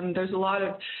hurt, and there's a lot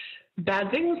of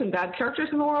bad things and bad characters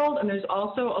in the world, and there's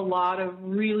also a lot of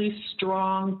really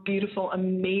strong, beautiful,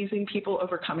 amazing people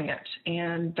overcoming it.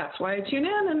 And that's why I tune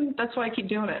in, and that's why I keep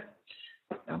doing it.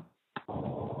 So.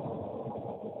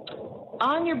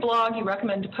 On your blog, you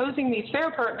recommend deposing the affair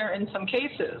partner in some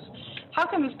cases. How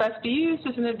can this best be used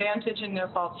as an advantage in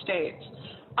no-fault states?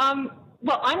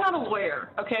 Well, I'm not a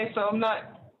lawyer, okay, so I'm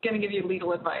not going to give you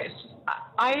legal advice.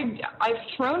 I've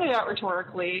thrown it out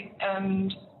rhetorically,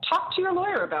 and talk to your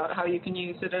lawyer about how you can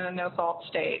use it in a no-fault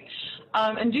state.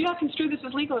 And do not construe this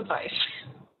as legal advice.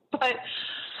 But,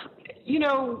 you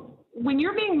know, when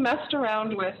you're being messed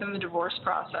around with in the divorce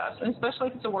process, and especially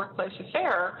if it's a workplace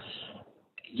affair,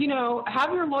 you know,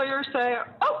 have your lawyer say,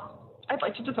 oh, I'd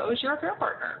like to depose your affair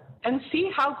partner, and see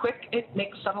how quick it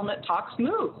makes settlement talks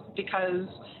move, because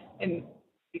in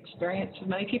the experience of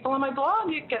many people on my blog,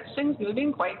 it gets things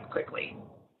moving quite quickly.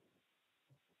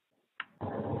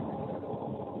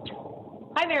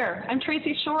 Hi there, I'm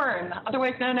Tracy Schorn,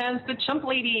 otherwise known as the Chump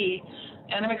Lady,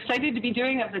 and I'm excited to be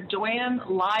doing the Joanne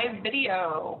live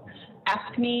video,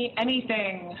 Ask Me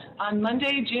Anything, on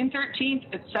Monday, June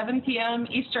 13th at 7 p.m.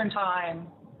 Eastern Time.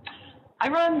 I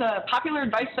run the popular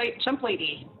advice site Chump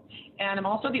Lady, and I'm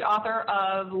also the author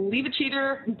of Leave a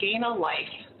Cheater, Gain a Life,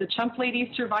 the Chump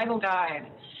Lady Survival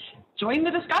Guide. Join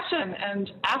the discussion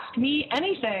and ask me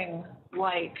anything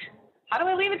like, how do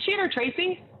I leave a cheater,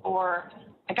 Tracy? Or,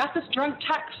 I got this drunk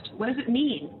text, what does it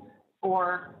mean?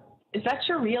 Or, is that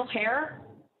your real hair?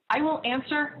 I will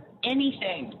answer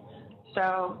anything.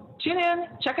 So tune in,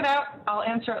 check it out. I'll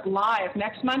answer it live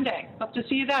next Monday. Hope to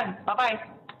see you then. Bye-bye.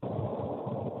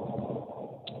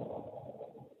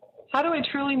 How do I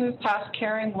truly move past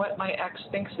caring what my ex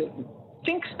thinks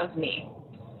of me?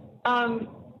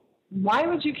 Why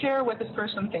would you care what this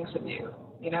person thinks of you?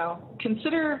 You know,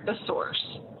 consider the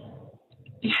source.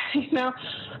 You know,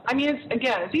 I mean,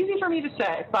 it's easy for me to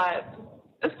say, but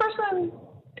this person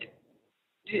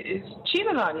is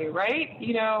cheating on you, right?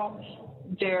 You know,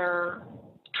 they're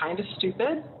kind of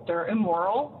stupid, they're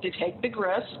immoral, they take big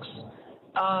risks,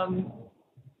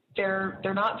 they're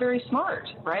not very smart,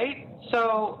 right?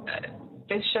 So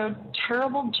they showed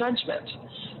terrible judgment.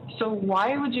 So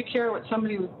why would you care what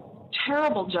somebody with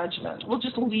terrible judgment? We'll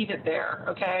just leave it there,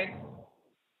 okay?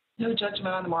 No judgment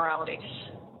on the morality.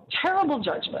 terrible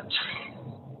judgment.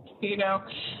 You know,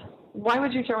 why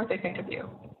would you care what they think of you?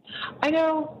 I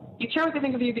know you care what they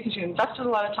think of you because you invested a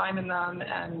lot of time in them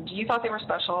and you thought they were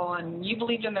special and you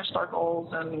believed in their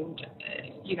goals and,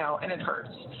 you know, and it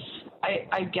hurts.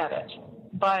 I get it.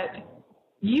 But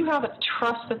you have a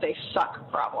trust that they suck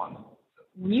problem.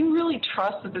 When you really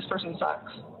trust that this person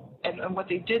sucks and what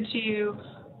they did to you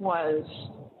was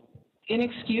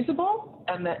inexcusable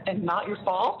and not your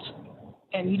fault,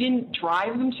 and you didn't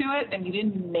drive them to it and you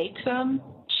didn't make them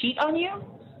cheat on you,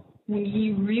 when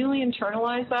you really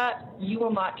internalize that, you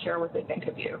will not care what they think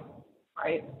of you,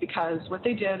 right? Because what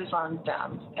they did is on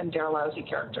them and their lousy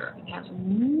character. It has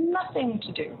nothing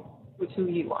to do with who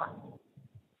you are.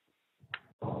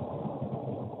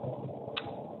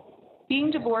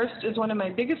 Being divorced is one of my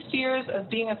biggest fears of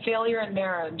being a failure in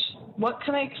marriage. What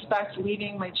can I expect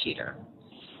leaving my cheater?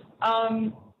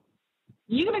 If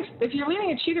you're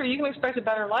leaving a cheater, you can expect a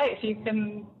better life.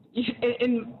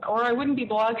 Or I wouldn't be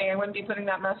blogging. I wouldn't be putting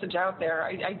that message out there.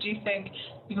 I do think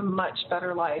you have a much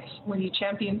better life when you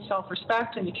champion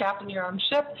self-respect and you captain your own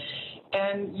ship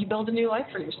and you build a new life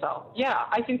for yourself. Yeah,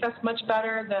 I think that's much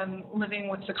better than living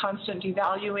with the constant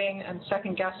devaluing and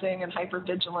second-guessing and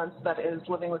hypervigilance that is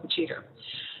living with a cheater.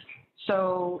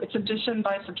 So it's addition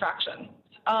by subtraction.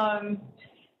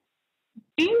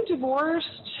 Being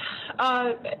divorced,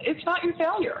 it's not your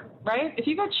failure, right? If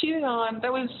you got cheated on,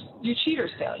 that was your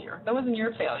cheater's failure. That wasn't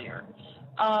your failure.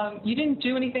 You didn't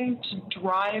do anything to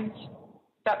drive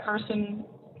that person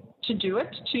to do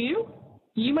it to you.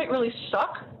 You might really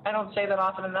suck. I don't say that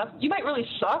often enough. You might really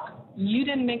suck. You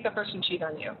didn't make the person cheat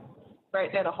on you,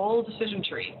 right? They had a whole decision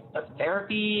tree of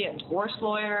therapy and divorce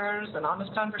lawyers and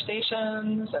honest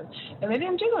conversations, and they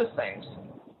didn't do those things.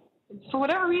 For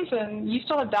whatever reason, you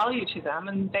still had value to them,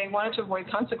 and they wanted to avoid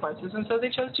consequences, and so they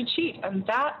chose to cheat, and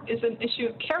that is an issue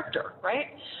of character,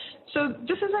 right? So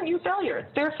this isn't your failure,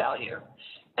 it's their failure.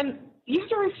 And you have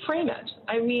to reframe it.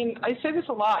 I mean, I say this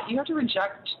a lot. You have to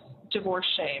reject divorce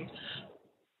shame.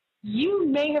 You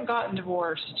may have gotten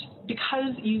divorced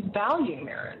because you value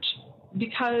marriage,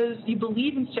 because you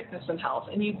believe in sickness and health,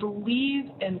 and you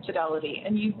believe in fidelity,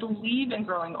 and you believe in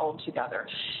growing old together,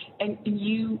 and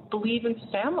you believe in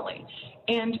family.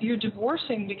 And you're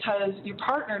divorcing because your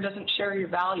partner doesn't share your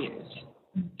values.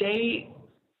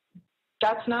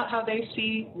 That's not how they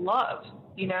see love,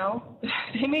 you know?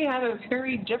 They may have a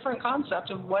very different concept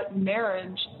of what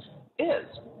marriage is.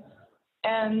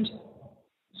 And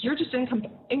you're just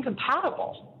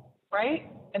incompatible,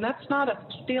 right? And that's not a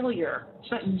failure.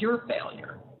 It's not your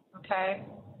failure, okay?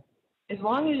 As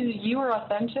long as you are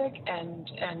authentic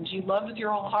and you love with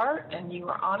your whole heart and you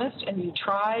are honest and you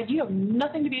tried, you have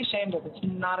nothing to be ashamed of. It's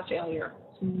not a failure.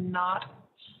 It's not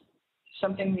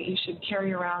something that you should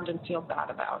carry around and feel bad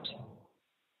about.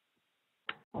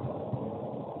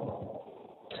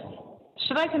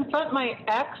 Should I confront my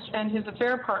ex and his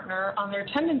affair partner on their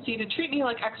tendency to treat me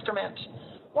like excrement?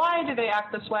 Why do they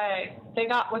act this way? They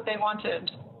got what they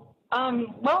wanted.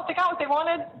 Well, if they got what they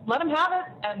wanted, let them have it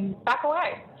and back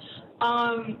away.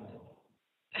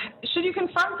 Should you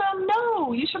confront them?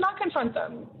 No, you should not confront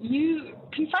them.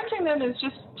 Confronting them is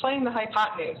just playing the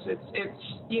hypotenuse. It's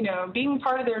you know, being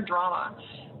part of their drama.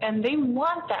 And they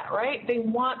want that, right? They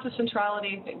want the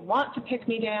centrality. They want the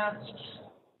pick-me dance.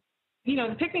 You know,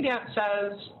 the pick-me dance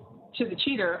says to the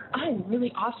cheater, I'm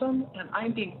really awesome and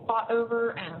I'm being fought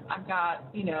over and I've got,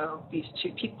 you know, these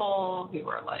two people who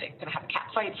are like going to have a cat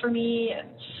fight for me, and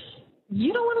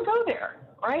you don't want to go there,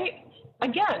 right?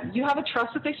 Again, you have a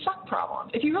trust that they suck problem.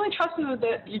 If you really trusted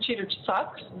that your cheater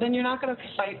sucks, then you're not going to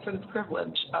fight for the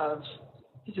privilege of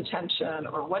his attention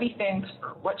or what he thinks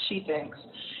or what she thinks.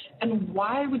 And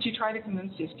why would you try to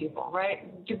convince these people,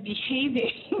 right? You're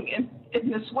behaving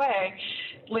in this way,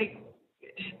 like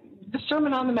the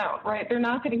Sermon on the Mount, right? They're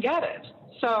not going to get it.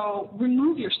 So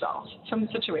remove yourself from the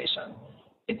situation.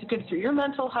 It's good for your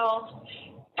mental health,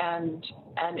 and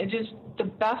it is the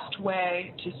best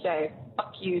way to say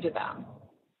fuck you to them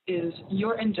is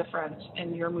your indifference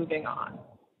and you're moving on.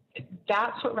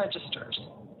 That's what registers.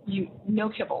 No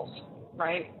kibbles,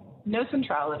 right? No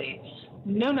centrality,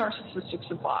 no narcissistic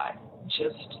supply,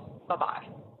 just bye-bye.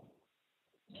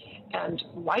 And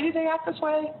why do they act this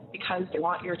way? Because they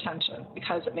want your attention,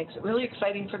 because it makes it really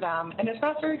exciting for them. And it's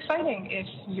not very exciting if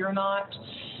you're not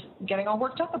getting all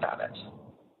worked up about it.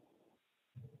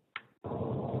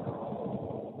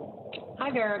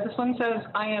 Hi there. This one says,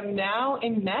 I am now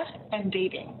in net and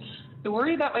dating. The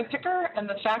worry about my picker and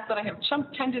the fact that I have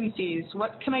chump tendencies.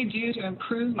 What can I do to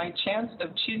improve my chance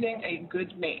of choosing a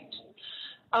good mate?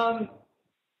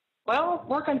 Well,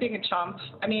 work on being a chump.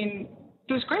 I mean,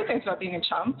 there's great things about being a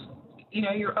chump. You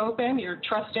know, you're open, you're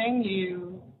trusting,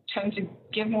 you tend to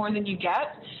give more than you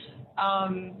get.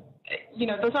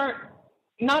 Those aren't,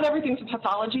 not everything's a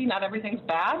pathology, not everything's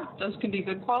bad. Those can be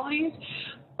good qualities,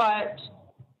 but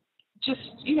just,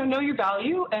 know your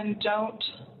value and don't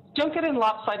get in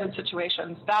lopsided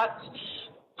situations. That's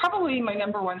probably my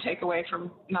number one takeaway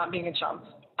from not being a chump.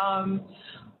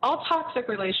 All toxic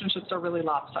relationships are really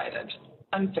lopsided,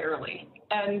 unfairly.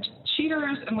 And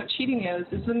cheaters, and what cheating is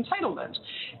entitlement.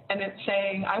 And it's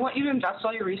saying, I want you to invest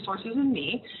all your resources in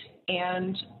me,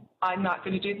 and I'm not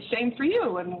going to do the same for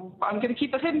you, and I'm going to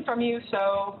keep it hidden from you,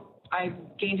 so I've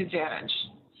gained advantage.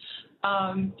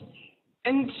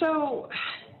 And so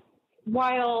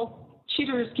while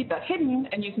cheaters keep that hidden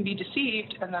and you can be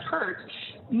deceived and that hurts,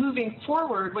 moving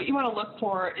forward, what you want to look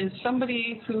for is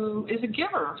somebody who is a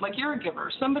giver, like you're a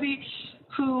giver, somebody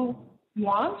who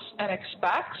wants and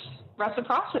expects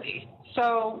reciprocity.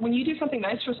 So when you do something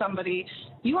nice for somebody,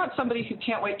 you want somebody who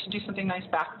can't wait to do something nice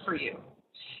back for you.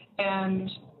 And,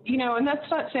 and that's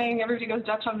not saying everybody goes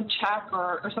Dutch on the check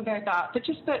or something like that, but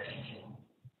just that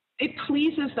it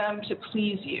pleases them to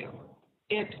please you.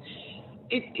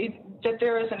 That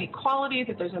there is an equality,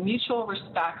 that there's a mutual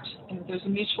respect, and that there's a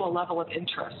mutual level of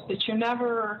interest, that you're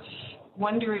never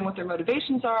wondering what their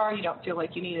motivations are, you don't feel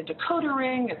like you need a decoder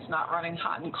ring, it's not running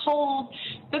hot and cold,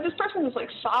 that this person is like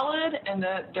solid and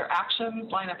that their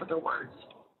actions line up with their words.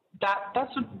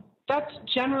 That's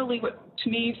generally what, to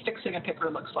me, fixing a picker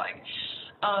looks like.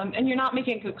 And you're not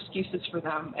making excuses for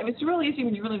them. I mean, it's really easy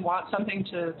when you really want something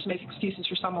to make excuses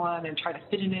for someone and try to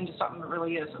fit it into something that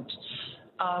really isn't.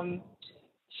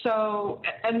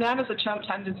 And that is a chump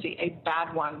tendency, a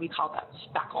bad one. We call that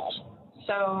spackle.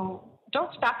 So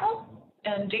don't spackle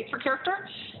and date for character.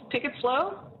 Take it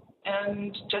slow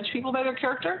and judge people by their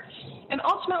character. And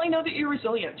ultimately know that you're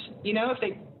resilient. If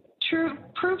they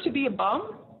prove to be a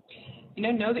bum,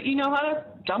 know that you know how to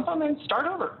dump them and start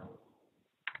over.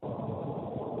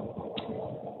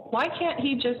 Why can't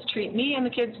he just treat me and the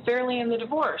kids fairly in the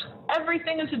divorce?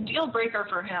 Everything is a deal breaker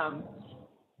for him.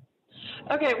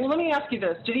 Okay, well, let me ask you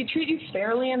this. Did he treat you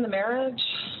fairly in the marriage?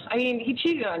 I mean, he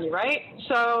cheated on you, right?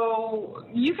 So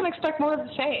you can expect more of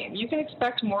the same. You can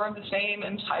expect more of the same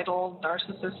entitled,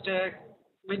 narcissistic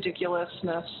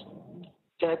ridiculousness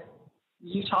that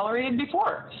you tolerated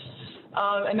before.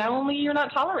 And now only you're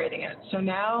not tolerating it. So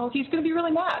now he's going to be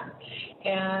really mad.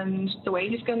 And the way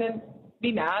he's going to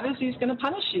be mad is he's going to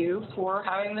punish you for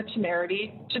having the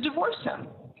temerity to divorce him.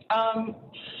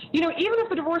 Even if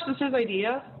the divorce is his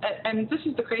idea, and this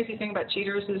is the crazy thing about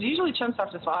cheaters, is usually chumps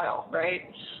have to file, right?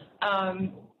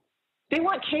 They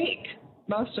want cake,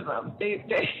 most of them. They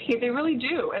really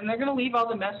do, and they're going to leave all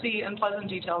the messy, unpleasant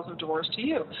details of divorce to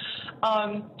you.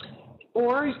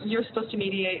 Or you're supposed to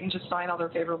mediate and just sign all their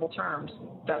favorable terms.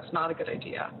 That's not a good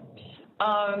idea.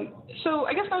 So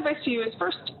I guess my advice to you is,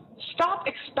 first, stop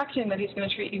expecting that he's going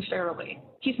to treat you fairly.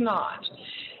 He's not.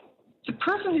 The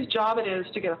person whose job it is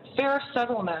to get a fair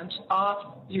settlement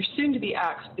off your soon-to-be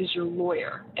ex is your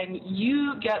lawyer, and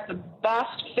you get the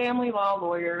best family law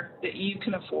lawyer that you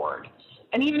can afford.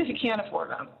 And even if you can't afford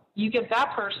them, you get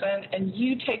that person and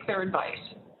you take their advice.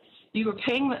 You are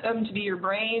paying them to be your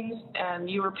brains, and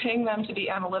you are paying them to be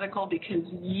analytical because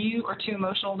you are too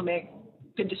emotional to make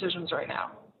good decisions right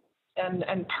now.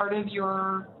 And part of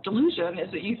your delusion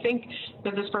is that you think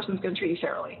that this person's going to treat you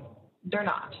fairly. They're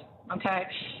not. Okay,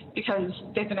 because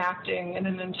they've been acting in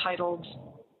an entitled,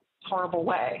 horrible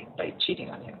way by cheating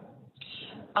on you.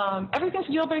 Everything's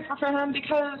a deal breaker for him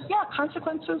because,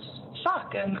 consequences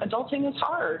suck and adulting is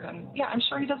hard. And, I'm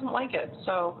sure he doesn't like it.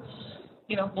 So,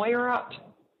 lawyer up.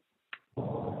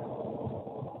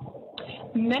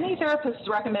 Many therapists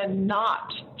recommend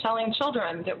not telling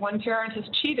children that one parent has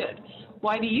cheated.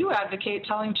 Why do you advocate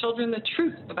telling children the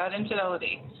truth about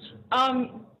infidelity?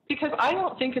 Because I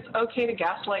don't think it's okay to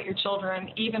gaslight your children,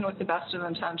 even with the best of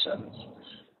intentions.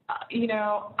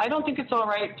 I don't think it's all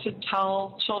right to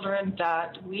tell children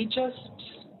that we just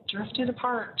drifted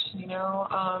apart,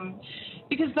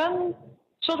 because then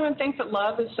children think that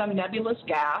love is some nebulous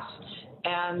gas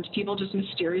and people just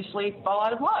mysteriously fall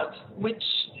out of love, which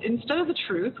instead of the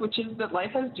truth, which is that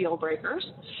life has deal breakers,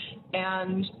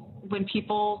 and when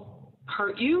people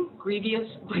hurt you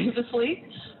grievously,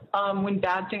 when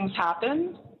bad things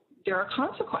happen, there are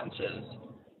consequences.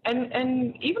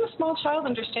 And even a small child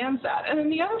understands that. And then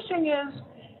the other thing is,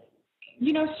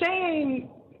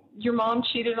 saying your mom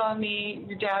cheated on me,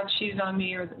 your dad cheated on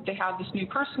me, or they have this new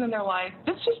person in their life,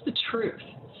 that's just the truth.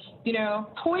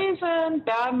 Poison,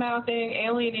 bad-mouthing,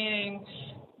 alienating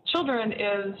children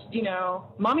is,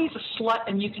 mommy's a slut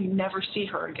and you can never see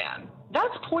her again.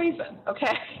 That's poison,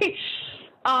 okay?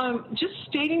 Just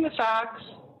stating the facts,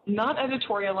 not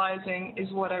editorializing,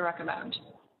 is what I recommend.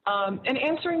 and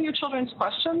answering your children's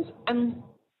questions, and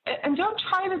don't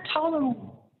try to tell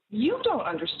them you don't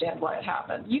understand why it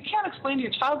happened. You can't explain to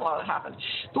your child why it happened.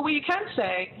 But what you can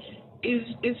say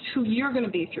is who you're going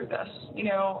to be through this. You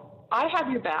know, I have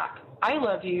your back. I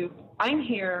love you. I'm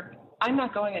here. I'm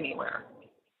not going anywhere.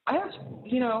 I have,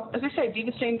 you know, as I say, be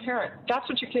the same parent. That's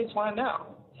what your kids want to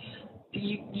know.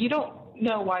 You don't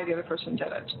know why the other person did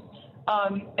it.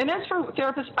 And as for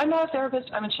therapists, I'm not a therapist.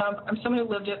 I'm a chump. I'm someone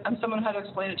who lived it. I'm someone who had to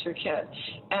explain it to a kid.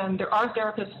 And there are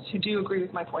therapists who do agree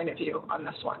with my point of view on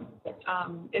this one.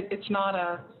 It's not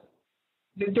a,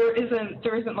 there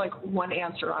isn't like one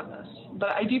answer on this. But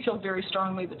I do feel very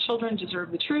strongly that children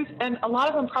deserve the truth. And a lot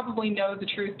of them probably know the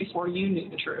truth before you knew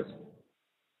the truth.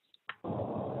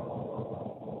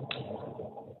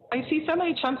 I see so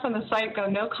many chumps on the site go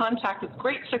no contact with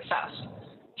great success.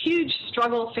 Huge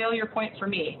struggle, failure point for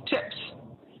me. Tips.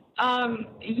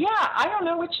 Yeah, I don't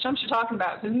know which chumps you're talking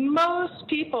about, because most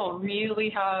people really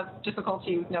have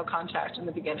difficulty with no contact in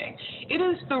the beginning. It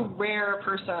is the rare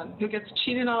person who gets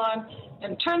cheated on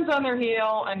and turns on their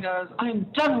heel and goes, I'm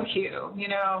done with you, you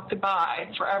know, goodbye,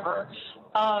 forever.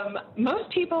 Most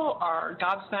people are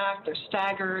gobsmacked, they're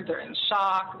staggered, they're in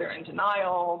shock, they're in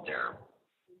denial, they're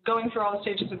going through all the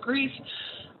stages of grief.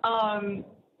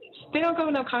 They don't go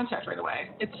no contact right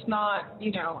away. It's not,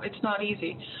 you know, it's not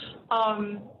easy.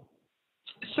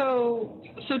 So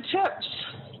tips,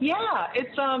 yeah,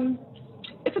 it's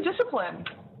a discipline.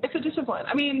 It's a discipline.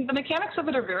 I mean, the mechanics of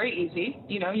it are very easy.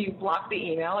 You know, you block the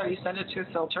email, or you send it to a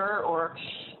filter, or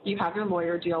you have your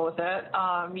lawyer deal with it.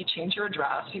 You change your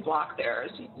address, you block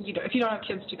theirs. You know, if you don't have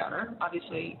kids together,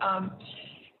 obviously.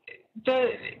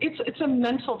 It's a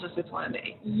mental discipline.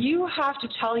 You have to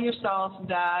tell yourself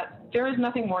that there is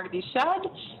nothing more to be said,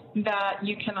 that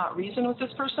you cannot reason with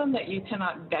this person, that you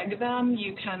cannot beg them,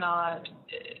 you cannot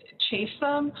chase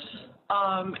them,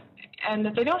 and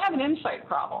that they don't have an insight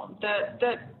problem, that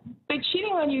by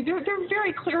cheating on you, they're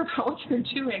very clear about what they're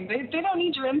doing. They don't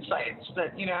need your insights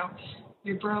that, you know,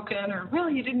 you're broken or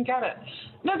really you didn't get it.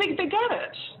 No, they get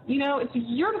it. You know,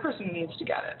 you're the person who needs to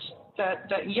get it.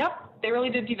 That yep, they really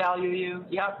did devalue you.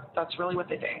 Yep, that's really what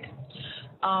they think.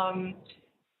 And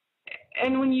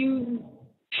when you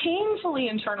painfully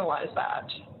internalize that,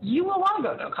 you will want to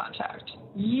go no contact.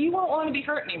 You won't want to be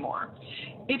hurt anymore.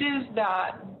 It is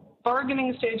that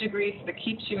bargaining stage of grief that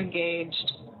keeps you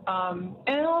engaged.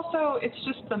 And also, it's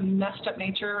just the messed up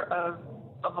nature of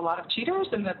a lot of cheaters,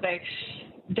 and that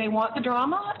they want the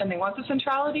drama, and they want the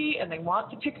centrality, and they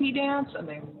want the pick-me dance, and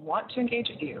they want to engage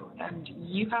with you. And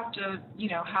you have to, you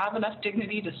know, have enough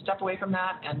dignity to step away from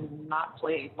that and not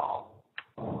play ball.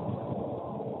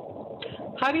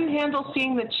 How do you handle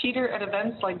seeing the cheater at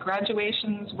events like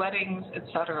graduations, weddings,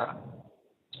 etc.?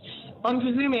 I'm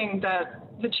presuming that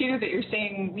the cheater that you're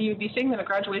seeing, you'd be seeing them at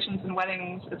graduations and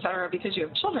weddings, etc., because you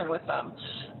have children with them.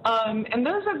 And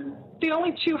those are the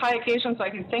only two high occasions I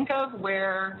can think of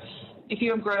where, if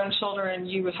you have grown children,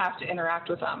 you would have to interact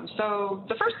with them. So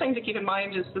the first thing to keep in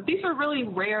mind is that these are really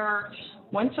rare,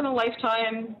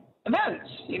 once-in-a-lifetime events,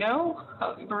 you know,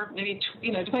 or maybe,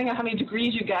 you know, depending on how many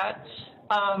degrees you get,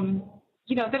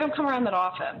 you know, they don't come around that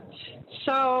often.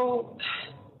 So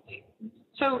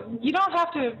you don't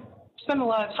have to spend a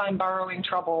lot of time borrowing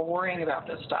trouble worrying about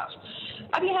this stuff.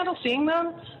 How do you handle seeing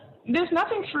them? There's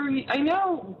nothing for me. I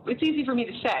know it's easy for me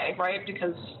to say, right,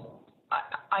 because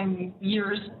I'm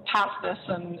years past this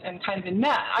and kind of in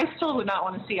net. I still would not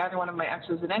want to see either one of my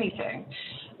exes in anything.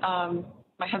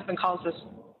 My husband calls this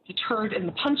the turd in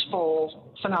the punch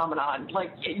bowl phenomenon.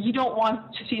 Like, you don't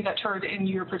want to see that turd in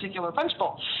your particular punch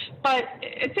bowl. But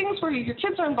at things where your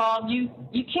kids are involved, you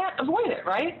can't avoid it,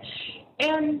 right?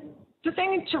 And the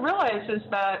thing to realize is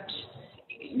that,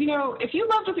 you know, if you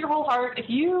loved with your whole heart, if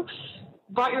you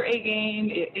brought your A game,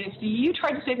 if you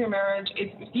tried to save your marriage,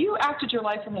 if you acted your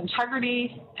life with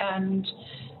integrity, and,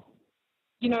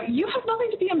 you know, you have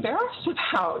nothing to be embarrassed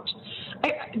about.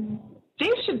 They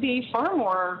should be far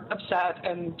more upset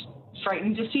and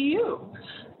frightened to see you.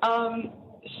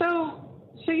 So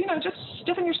you know, just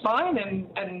stiffen your spine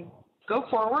and go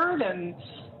forward and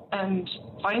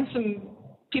find some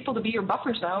people to be your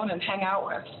buffer zone and hang out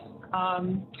with.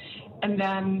 And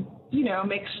then, you know,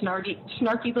 make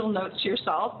snarky little notes to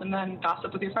yourself, and then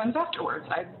gossip with your friends afterwards.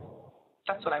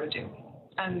 That's what I would do.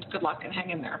 And good luck, and hang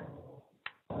in there.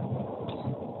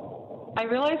 I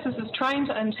realize this is trying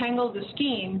to untangle the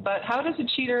scheme, but how does a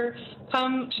cheater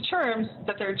come to terms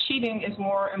that their cheating is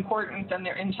more important than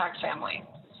their intact family?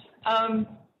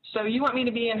 So you want me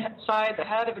to be inside the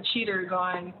head of a cheater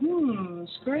going,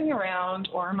 screwing around,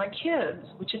 or my kids,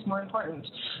 which is more important?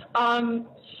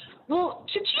 Well,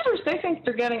 to cheaters, they think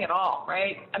they're getting it all,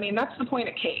 right? I mean, that's the point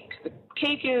of cake. The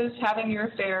cake is having your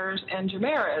affairs and your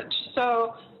marriage.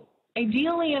 So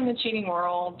ideally in the cheating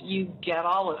world, you get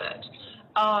all of it.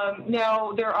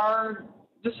 Now, there are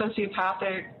the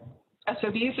sociopathic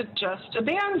SOBs that just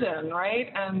abandon,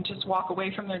 right, and just walk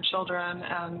away from their children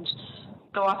and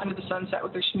go off into the sunset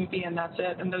with their schmoopy, and that's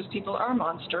it. And those people are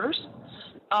monsters.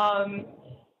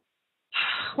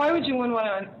 Why would you want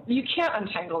to? You can't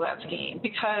untangle that skein,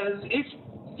 because if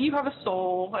you have a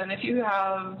soul and if you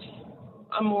have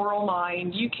a moral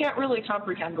mind, you can't really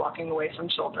comprehend walking away from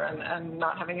children and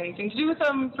not having anything to do with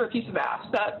them for a piece of ass.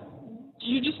 That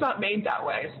you're just not made that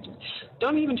way.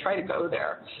 Don't even try to go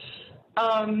there.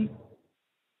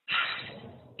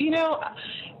 You know,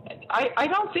 I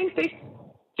don't think they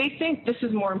think this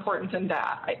is more important than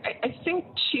that. I think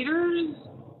cheaters,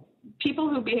 people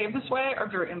who behave this way, are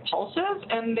very impulsive,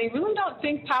 and they really don't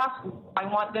think past, I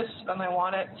want this and I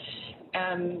want it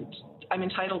and I'm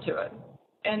entitled to it.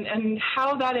 And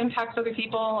how that impacts other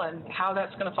people and how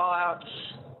that's going to fall out,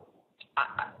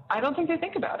 I don't think they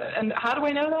think about it. And how do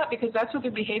I know that? Because that's what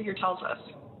their behavior tells us.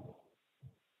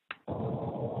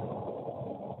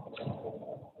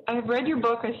 I've read your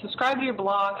book, I subscribe to your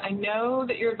blog, I know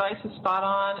that your advice is spot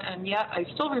on, and yet I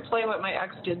still replay what my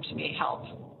ex did to me. Help.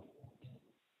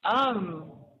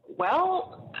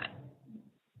 Well,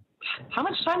 how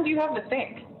much time do you have to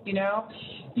think? You know,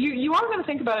 you are going to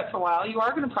think about it for a while, you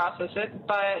are going to process it,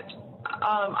 but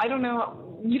I don't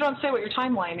know, you don't say what your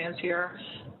timeline is here.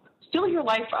 Fill your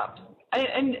life up.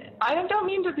 And I don't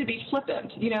mean to be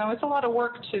flippant. You know, it's a lot of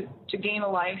work to gain a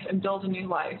life and build a new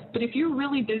life. But if you're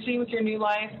really busy with your new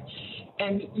life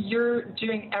and you're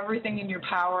doing everything in your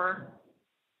power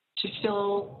to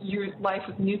fill your life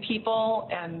with new people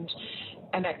and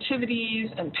activities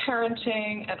and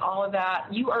parenting and all of that,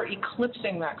 you are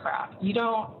eclipsing that crap. He's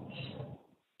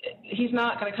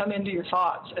not going to come into your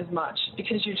thoughts as much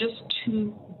because you're just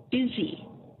too busy.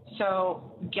 So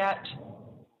get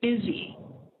busy.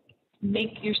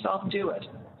 Make yourself do it.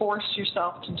 Force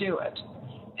yourself to do it.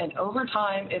 And over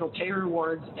time, it'll pay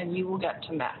rewards, and you will get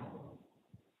to meh.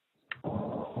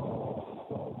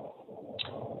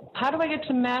 How do I get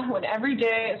to meh when every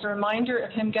day is a reminder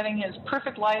of him getting his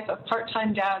perfect life of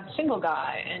part-time dad, single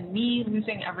guy, and me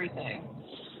losing everything?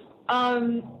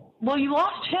 Well, you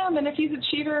lost him, and if he's a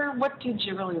cheater, what did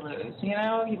you really lose? You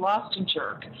know, you lost a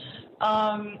jerk.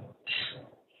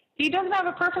 He doesn't have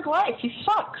a perfect life. He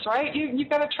sucks, right? You've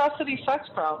got a trust that he sucks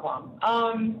problem.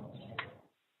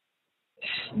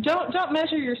 Don't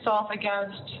measure yourself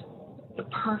against the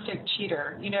perfect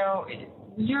cheater. You know,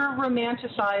 you're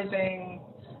romanticizing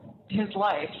his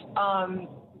life.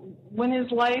 When his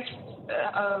life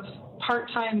of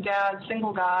part-time dad,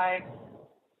 single guy,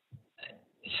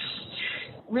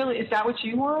 really, is that what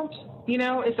you want? You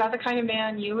know, is that the kind of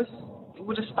man you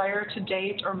would aspire to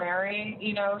date or marry?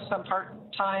 You know, some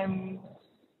part-time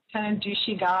kind of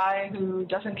douchey guy who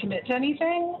doesn't commit to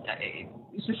anything?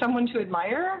 Is there someone to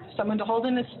admire, someone to hold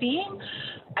in esteem?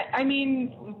 I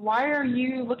mean, why are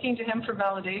you looking to him for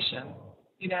validation?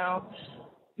 You know,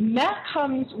 that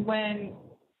comes when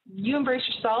you embrace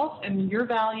yourself and your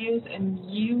values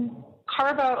and you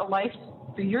carve out a life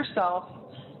for yourself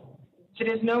that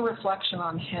is no reflection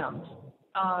on him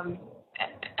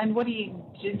and what he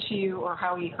did to you or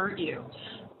how he hurt you.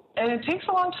 And it takes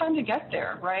a long time to get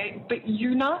there, right? But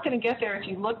you're not going to get there if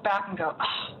you look back and go,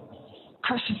 oh,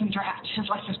 curses and drat, his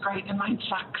life is great and mine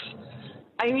sucks.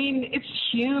 I mean, it's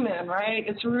human, right?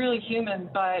 It's really human,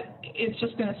 but it's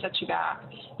just going to set you back.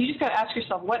 You just got to ask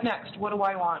yourself, what next? What do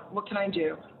I want? What can I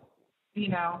do? You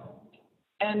know,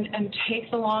 and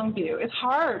take the long view. It's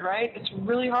hard, right? It's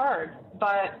really hard.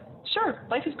 But sure,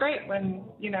 life is great when,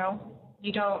 you know,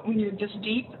 when you're this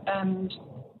deep and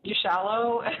you're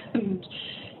shallow and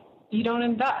you don't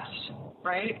invest,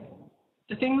 right?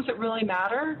 The things that really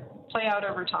matter play out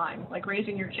over time, like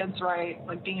raising your kids right,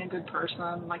 like being a good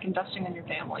person, like investing in your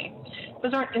family.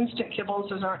 Those aren't instant kibbles,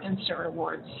 those aren't instant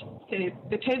rewards.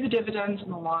 They pay the dividends in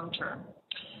the long term.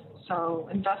 So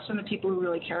invest in the people who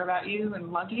really care about you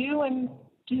and love you, and,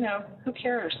 you know, who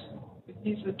cares?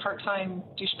 He's a part-time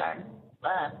douchebag.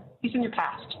 He's in your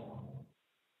past.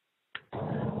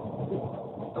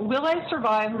 Will I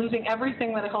survive losing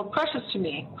everything that I hold precious to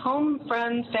me? Home,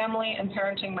 friends, family, and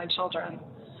parenting my children.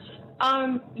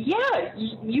 Yeah,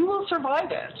 you will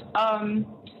survive it.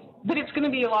 But it's going to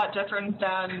be a lot different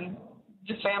than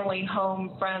the family,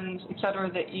 home, friends, et cetera,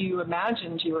 that you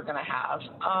imagined you were going to have.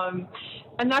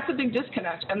 And that's a big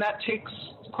disconnect, and that takes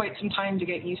quite some time to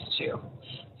get used to.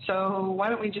 So why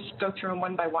don't we just go through them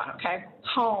one by one, okay?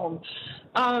 Home.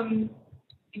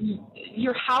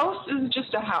 your house is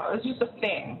just a house, it's just a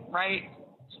thing, right?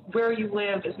 Where you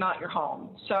live is not your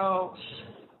home. So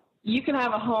you can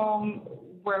have a home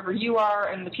wherever you are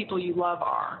and the people you love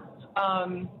are.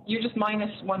 You're just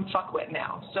minus one fuckwit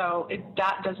now. So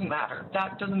that doesn't matter.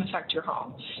 That doesn't affect your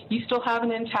home. You still have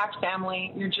an intact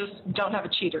family. You just don't have a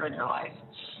cheater in your life.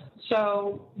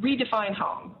 So redefine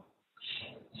home.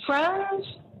 Friends,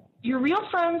 your real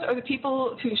friends are the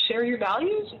people who share your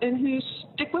values and who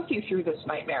stick with you through this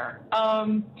nightmare.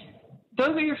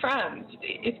 Those are your friends.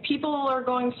 If people are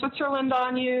going Switzerland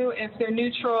on you, if they're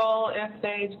neutral, if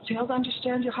they fail to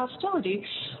understand your hostility,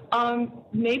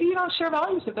 maybe you don't share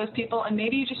values with those people, and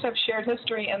maybe you just have shared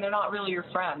history and they're not really your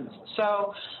friends.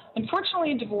 So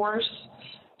unfortunately, divorce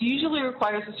usually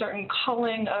requires a certain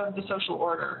culling of the social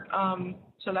order.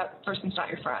 So that person's not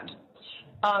your friend.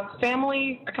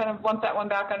 Family, I kind of lump that one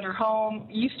back under home.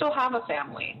 You still have a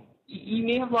family. You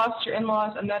may have lost your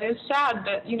in-laws, and that is sad,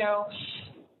 but, you know,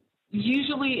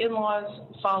 usually in-laws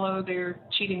follow their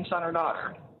cheating son or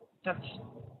daughter.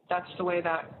 That's the way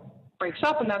that breaks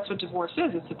up, and that's what divorce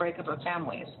is. It's the breakup of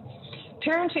families.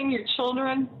 Parenting your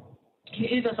children,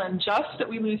 it is unjust that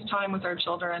we lose time with our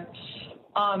children.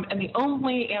 And the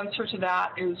only answer to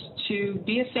that is to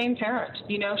be a sane parent.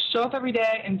 You know, show up every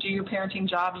day and do your parenting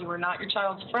job. You are not your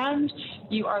child's friend.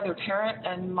 You are their parent,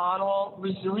 and model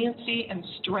resiliency and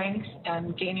strength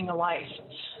and gaining a life.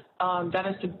 That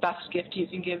is the best gift you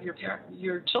can give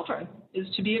your children, is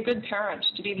to be a good parent,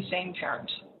 to be the same parent.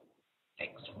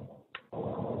 Thanks.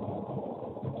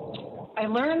 I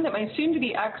learned that my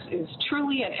soon-to-be ex is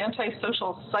truly an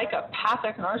antisocial,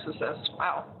 psychopathic narcissist.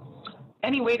 Wow.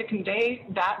 Any way to convey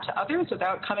that to others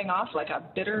without coming off like a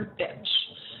bitter bitch?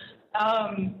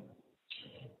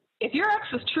 If your ex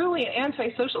is truly an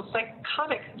antisocial,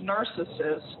 psychotic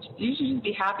narcissist, you should just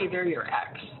be happy they're your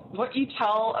ex. What you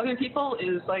tell other people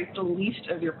is like the least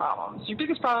of your problems. Your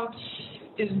biggest problem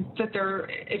is that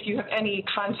if you have any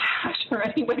contact or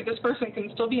any way this person can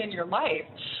still be in your life.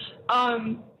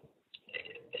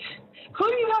 Who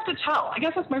do you have to tell? I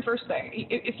guess that's my first thing.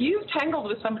 If you've tangled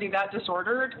with somebody that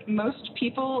disordered, most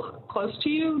people close to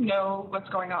you know what's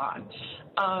going on.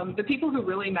 The people who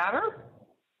really matter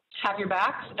have your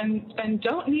backs and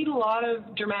don't need a lot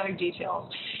of dramatic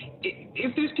details.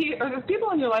 If there's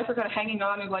people in your life who are kind of hanging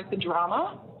on to like the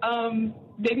drama,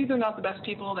 maybe they're not the best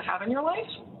people to have in your life.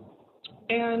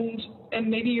 And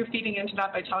maybe you're feeding into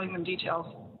that by telling them details.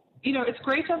 You know, it's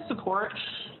great to have support.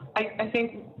 I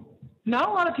think not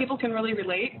a lot of people can really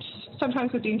relate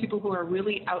sometimes with being people who are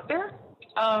really out there.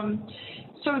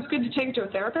 So it's good to take it to a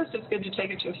therapist. It's good to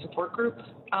take it to a support group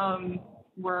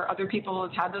where other people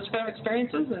have had those kind of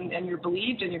experiences and you're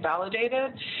believed and you're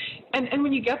validated. And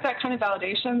when you get that kind of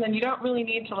validation, then you don't really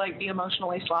need to like be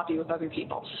emotionally sloppy with other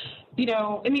people. You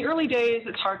know, in the early days,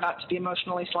 it's hard not to be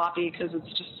emotionally sloppy because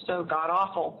it's just so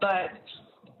god-awful. But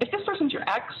if this person's your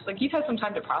ex, like you've had some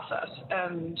time to process.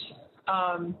 And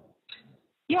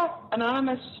yeah,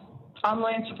 anonymous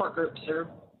online support groups are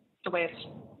the way it's,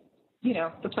 you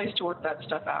know, the place to work that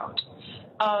stuff out.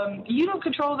 You don't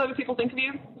control what other people think of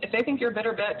you. If they think you're a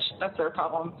bitter bitch, that's their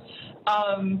problem.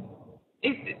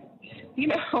 You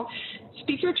know,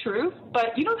 speak your truth,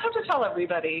 but you don't have to tell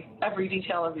everybody every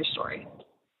detail of your story.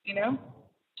 You know,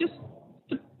 just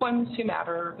the ones who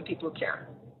matter, the people who care,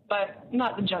 but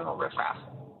not the general riffraff.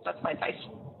 That's my advice.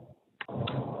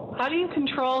 How do you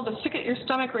control the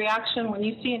sick-at-your-stomach reaction when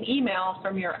you see an email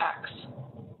from your ex?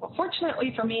 Well,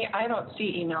 fortunately for me, I don't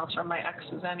see emails from my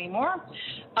exes anymore,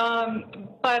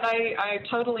 but I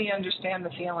totally understand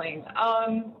the feeling.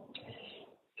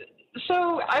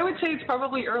 So I would say it's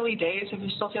probably early days. If you're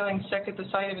still feeling sick at the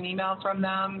sight of an email from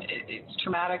them, it's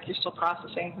traumatic. You're still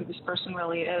processing who this person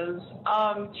really is.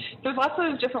 There's lots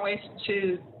of different ways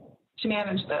to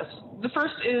manage this. The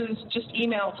first is just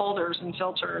email folders and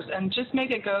filters and just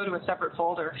make it go to a separate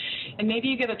folder. And maybe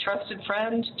you get a trusted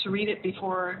friend to read it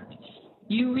before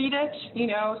you read it, you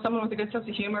know, someone with a good sense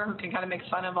of humor who can kind of make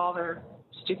fun of all their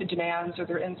stupid demands or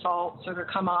their insults or their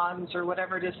come-ons or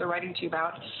whatever it is they're writing to you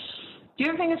about. The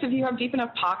other thing is, if you have deep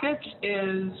enough pockets,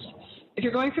 is if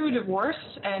you're going through a divorce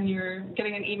and you're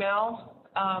getting an email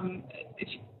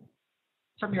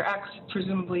from your ex,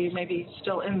 presumably maybe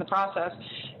still in the process,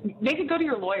 make it go to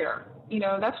your lawyer. You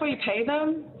know, that's why you pay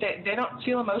them. They don't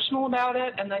feel emotional about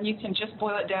it, and then you can just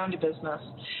boil it down to business.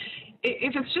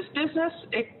 If it's just business,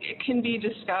 it can be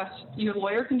discussed. Your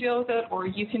lawyer can deal with it, or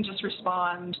you can just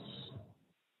respond,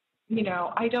 you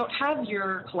know, I don't have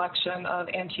your collection of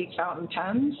antique fountain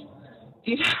pens,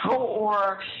 you know,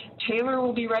 or Taylor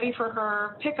will be ready for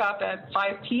her pickup at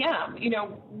 5 p.m., you know,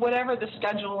 whatever the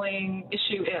scheduling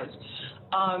issue is.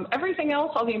 Everything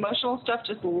else, all the emotional stuff,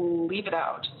 just leave it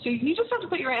out. So you just have to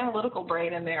put your analytical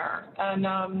brain in there and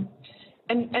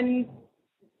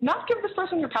not give this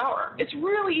person your power. It's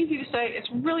really easy to say, it's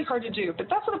really hard to do, but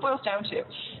that's what it boils down to.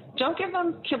 Don't give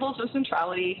them kibbles of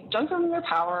centrality. Don't give them their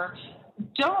power.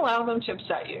 Don't allow them to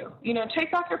upset you. You know,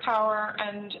 take back your power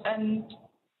and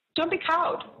don't be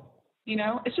cowed. You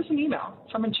know, it's just an email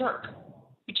from a jerk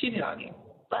who cheated on you.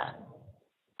 But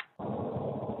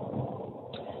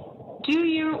do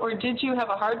you or did you have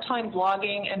a hard time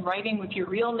blogging and writing with your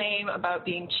real name about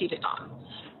being cheated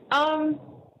on?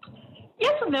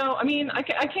 Yes and no. I mean,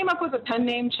 I came up with a pen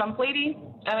name, Chump Lady,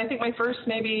 and I think my first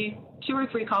maybe 2 or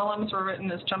 3 columns were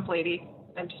written as Chump Lady,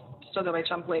 and still go by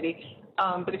Chump Lady.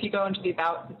 But if you go into the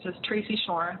about, it says Tracy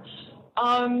Schorn.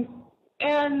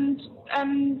 And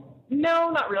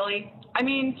no, not really. I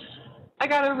mean, I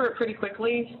got over it pretty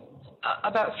quickly.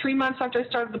 About 3 months after I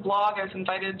started the blog, I was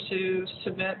invited to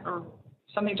submit or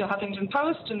something to Huffington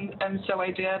Post, and so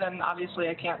I did, and obviously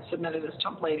I can't submit it as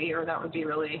Chump Lady, or that would be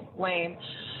really lame.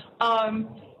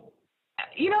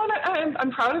 You know, and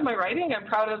I'm proud of my writing. I'm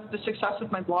proud of the success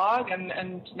of my blog,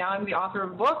 and now I'm the author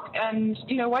of a book, and,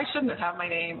 you know, why shouldn't it have my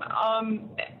name?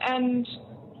 And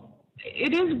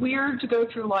it is weird to go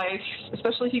through life,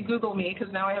 especially if you Google me,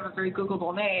 because now I have a very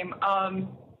Googleable name,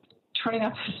 turning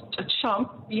out a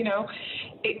chump. You know,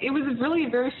 it was really a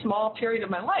very small period of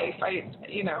my life.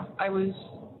 I was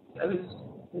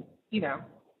you know,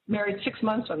 married 6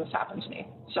 months when this happened to me.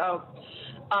 So,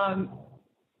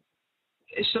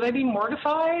 should I be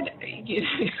mortified? He's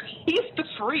the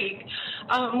freak.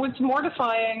 What's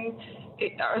mortifying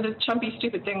are the chumpy,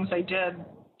 stupid things I did,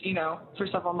 you know, for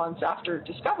several months after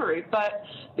discovery. But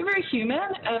they're very human,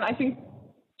 and I think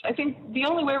the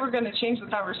only way we're going to change the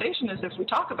conversation is if we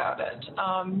talk about it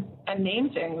and name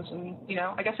things. And, you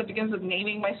know, I guess it begins with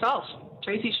naming myself.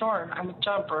 Tracy Schorn. I'm a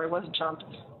chump, or I was a chump,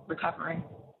 recovering.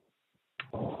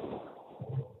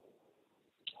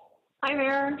 Hi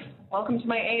there. Welcome to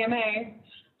my AMA.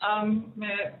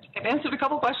 I've answered a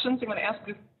couple questions. I'm going to ask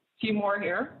a few more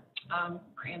here,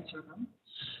 or answer them.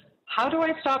 How do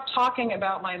I stop talking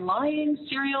about my lying,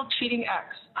 serial cheating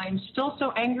ex? I'm still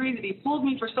so angry that he fooled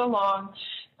me for so long,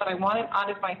 but I want it out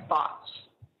of my thoughts.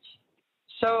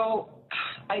 So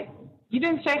you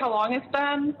didn't say how long it's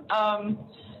been.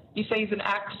 You say he's an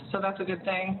ex, so that's a good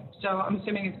thing. So I'm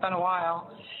assuming it's been a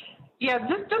while. Yeah,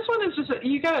 this one is just,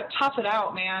 you got to tough it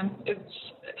out, man. It's,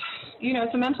 you know,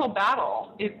 it's a mental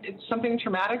battle. It's something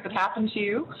traumatic that happened to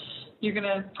you. You're going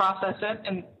to process it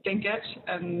and think it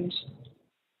and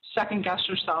second guess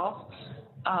yourself,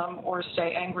 or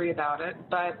stay angry about it.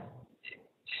 But,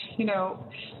 you know,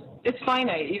 it's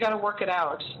finite. You got to work it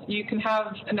out. You can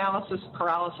have analysis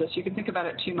paralysis. You can think about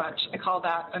it too much. I call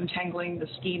that untangling the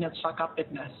skein of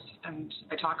suck-upness, and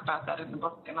I talk about that in the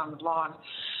book and on the blog.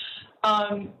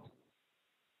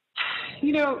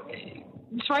 You know,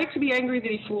 it's right to be angry that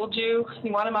he fooled you.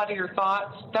 You want him out of your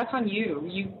thoughts. That's on you.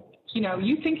 You know,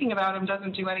 you thinking about him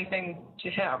doesn't do anything to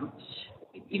him.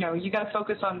 You know, you got to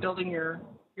focus on building your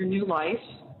new life,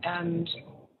 and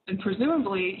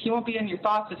presumably he won't be in your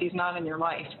thoughts if he's not in your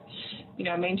life. You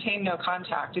know, maintain no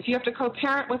contact. If you have to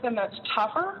co-parent with him, that's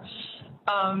tougher,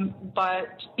 but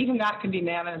even that can be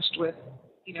managed with,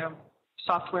 you know,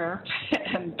 software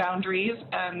and boundaries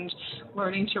and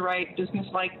learning to write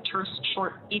business-like, terse,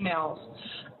 short emails.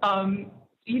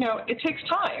 You know, it takes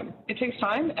time. It takes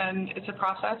time, and it's a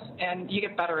process, and you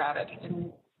get better at it.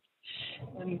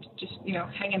 And just, you know,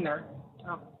 hang in there.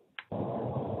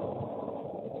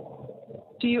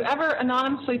 Do you ever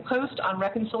anonymously post on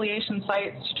reconciliation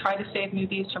sites to try to save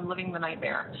newbies from living the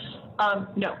nightmare?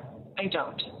 No, I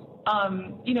don't.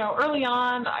 You know, early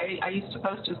on, I used to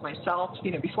post as myself.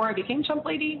 You know, before I became Chump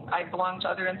Lady, I belonged to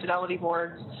other infidelity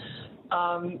boards,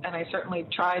 and I certainly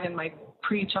tried in my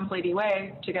pre-Chump Lady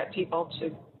way to get people to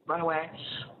run away.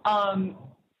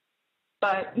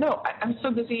 But no, I'm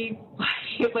so busy,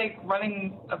 like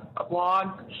running a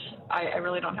blog. I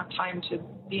really don't have time to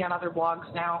be on other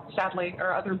blogs now, sadly,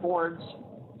 or other boards,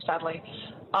 sadly.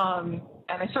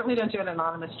 And I certainly don't do it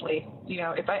anonymously. You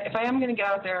know, if I am going to get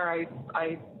out there,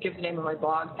 I give the name of my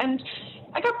blog. And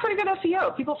I got pretty good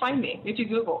SEO. People find me if you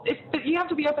Google. But you have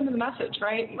to be open to the message,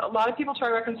 right? A lot of people try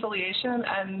reconciliation,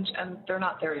 and they're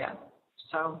not there yet.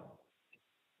 So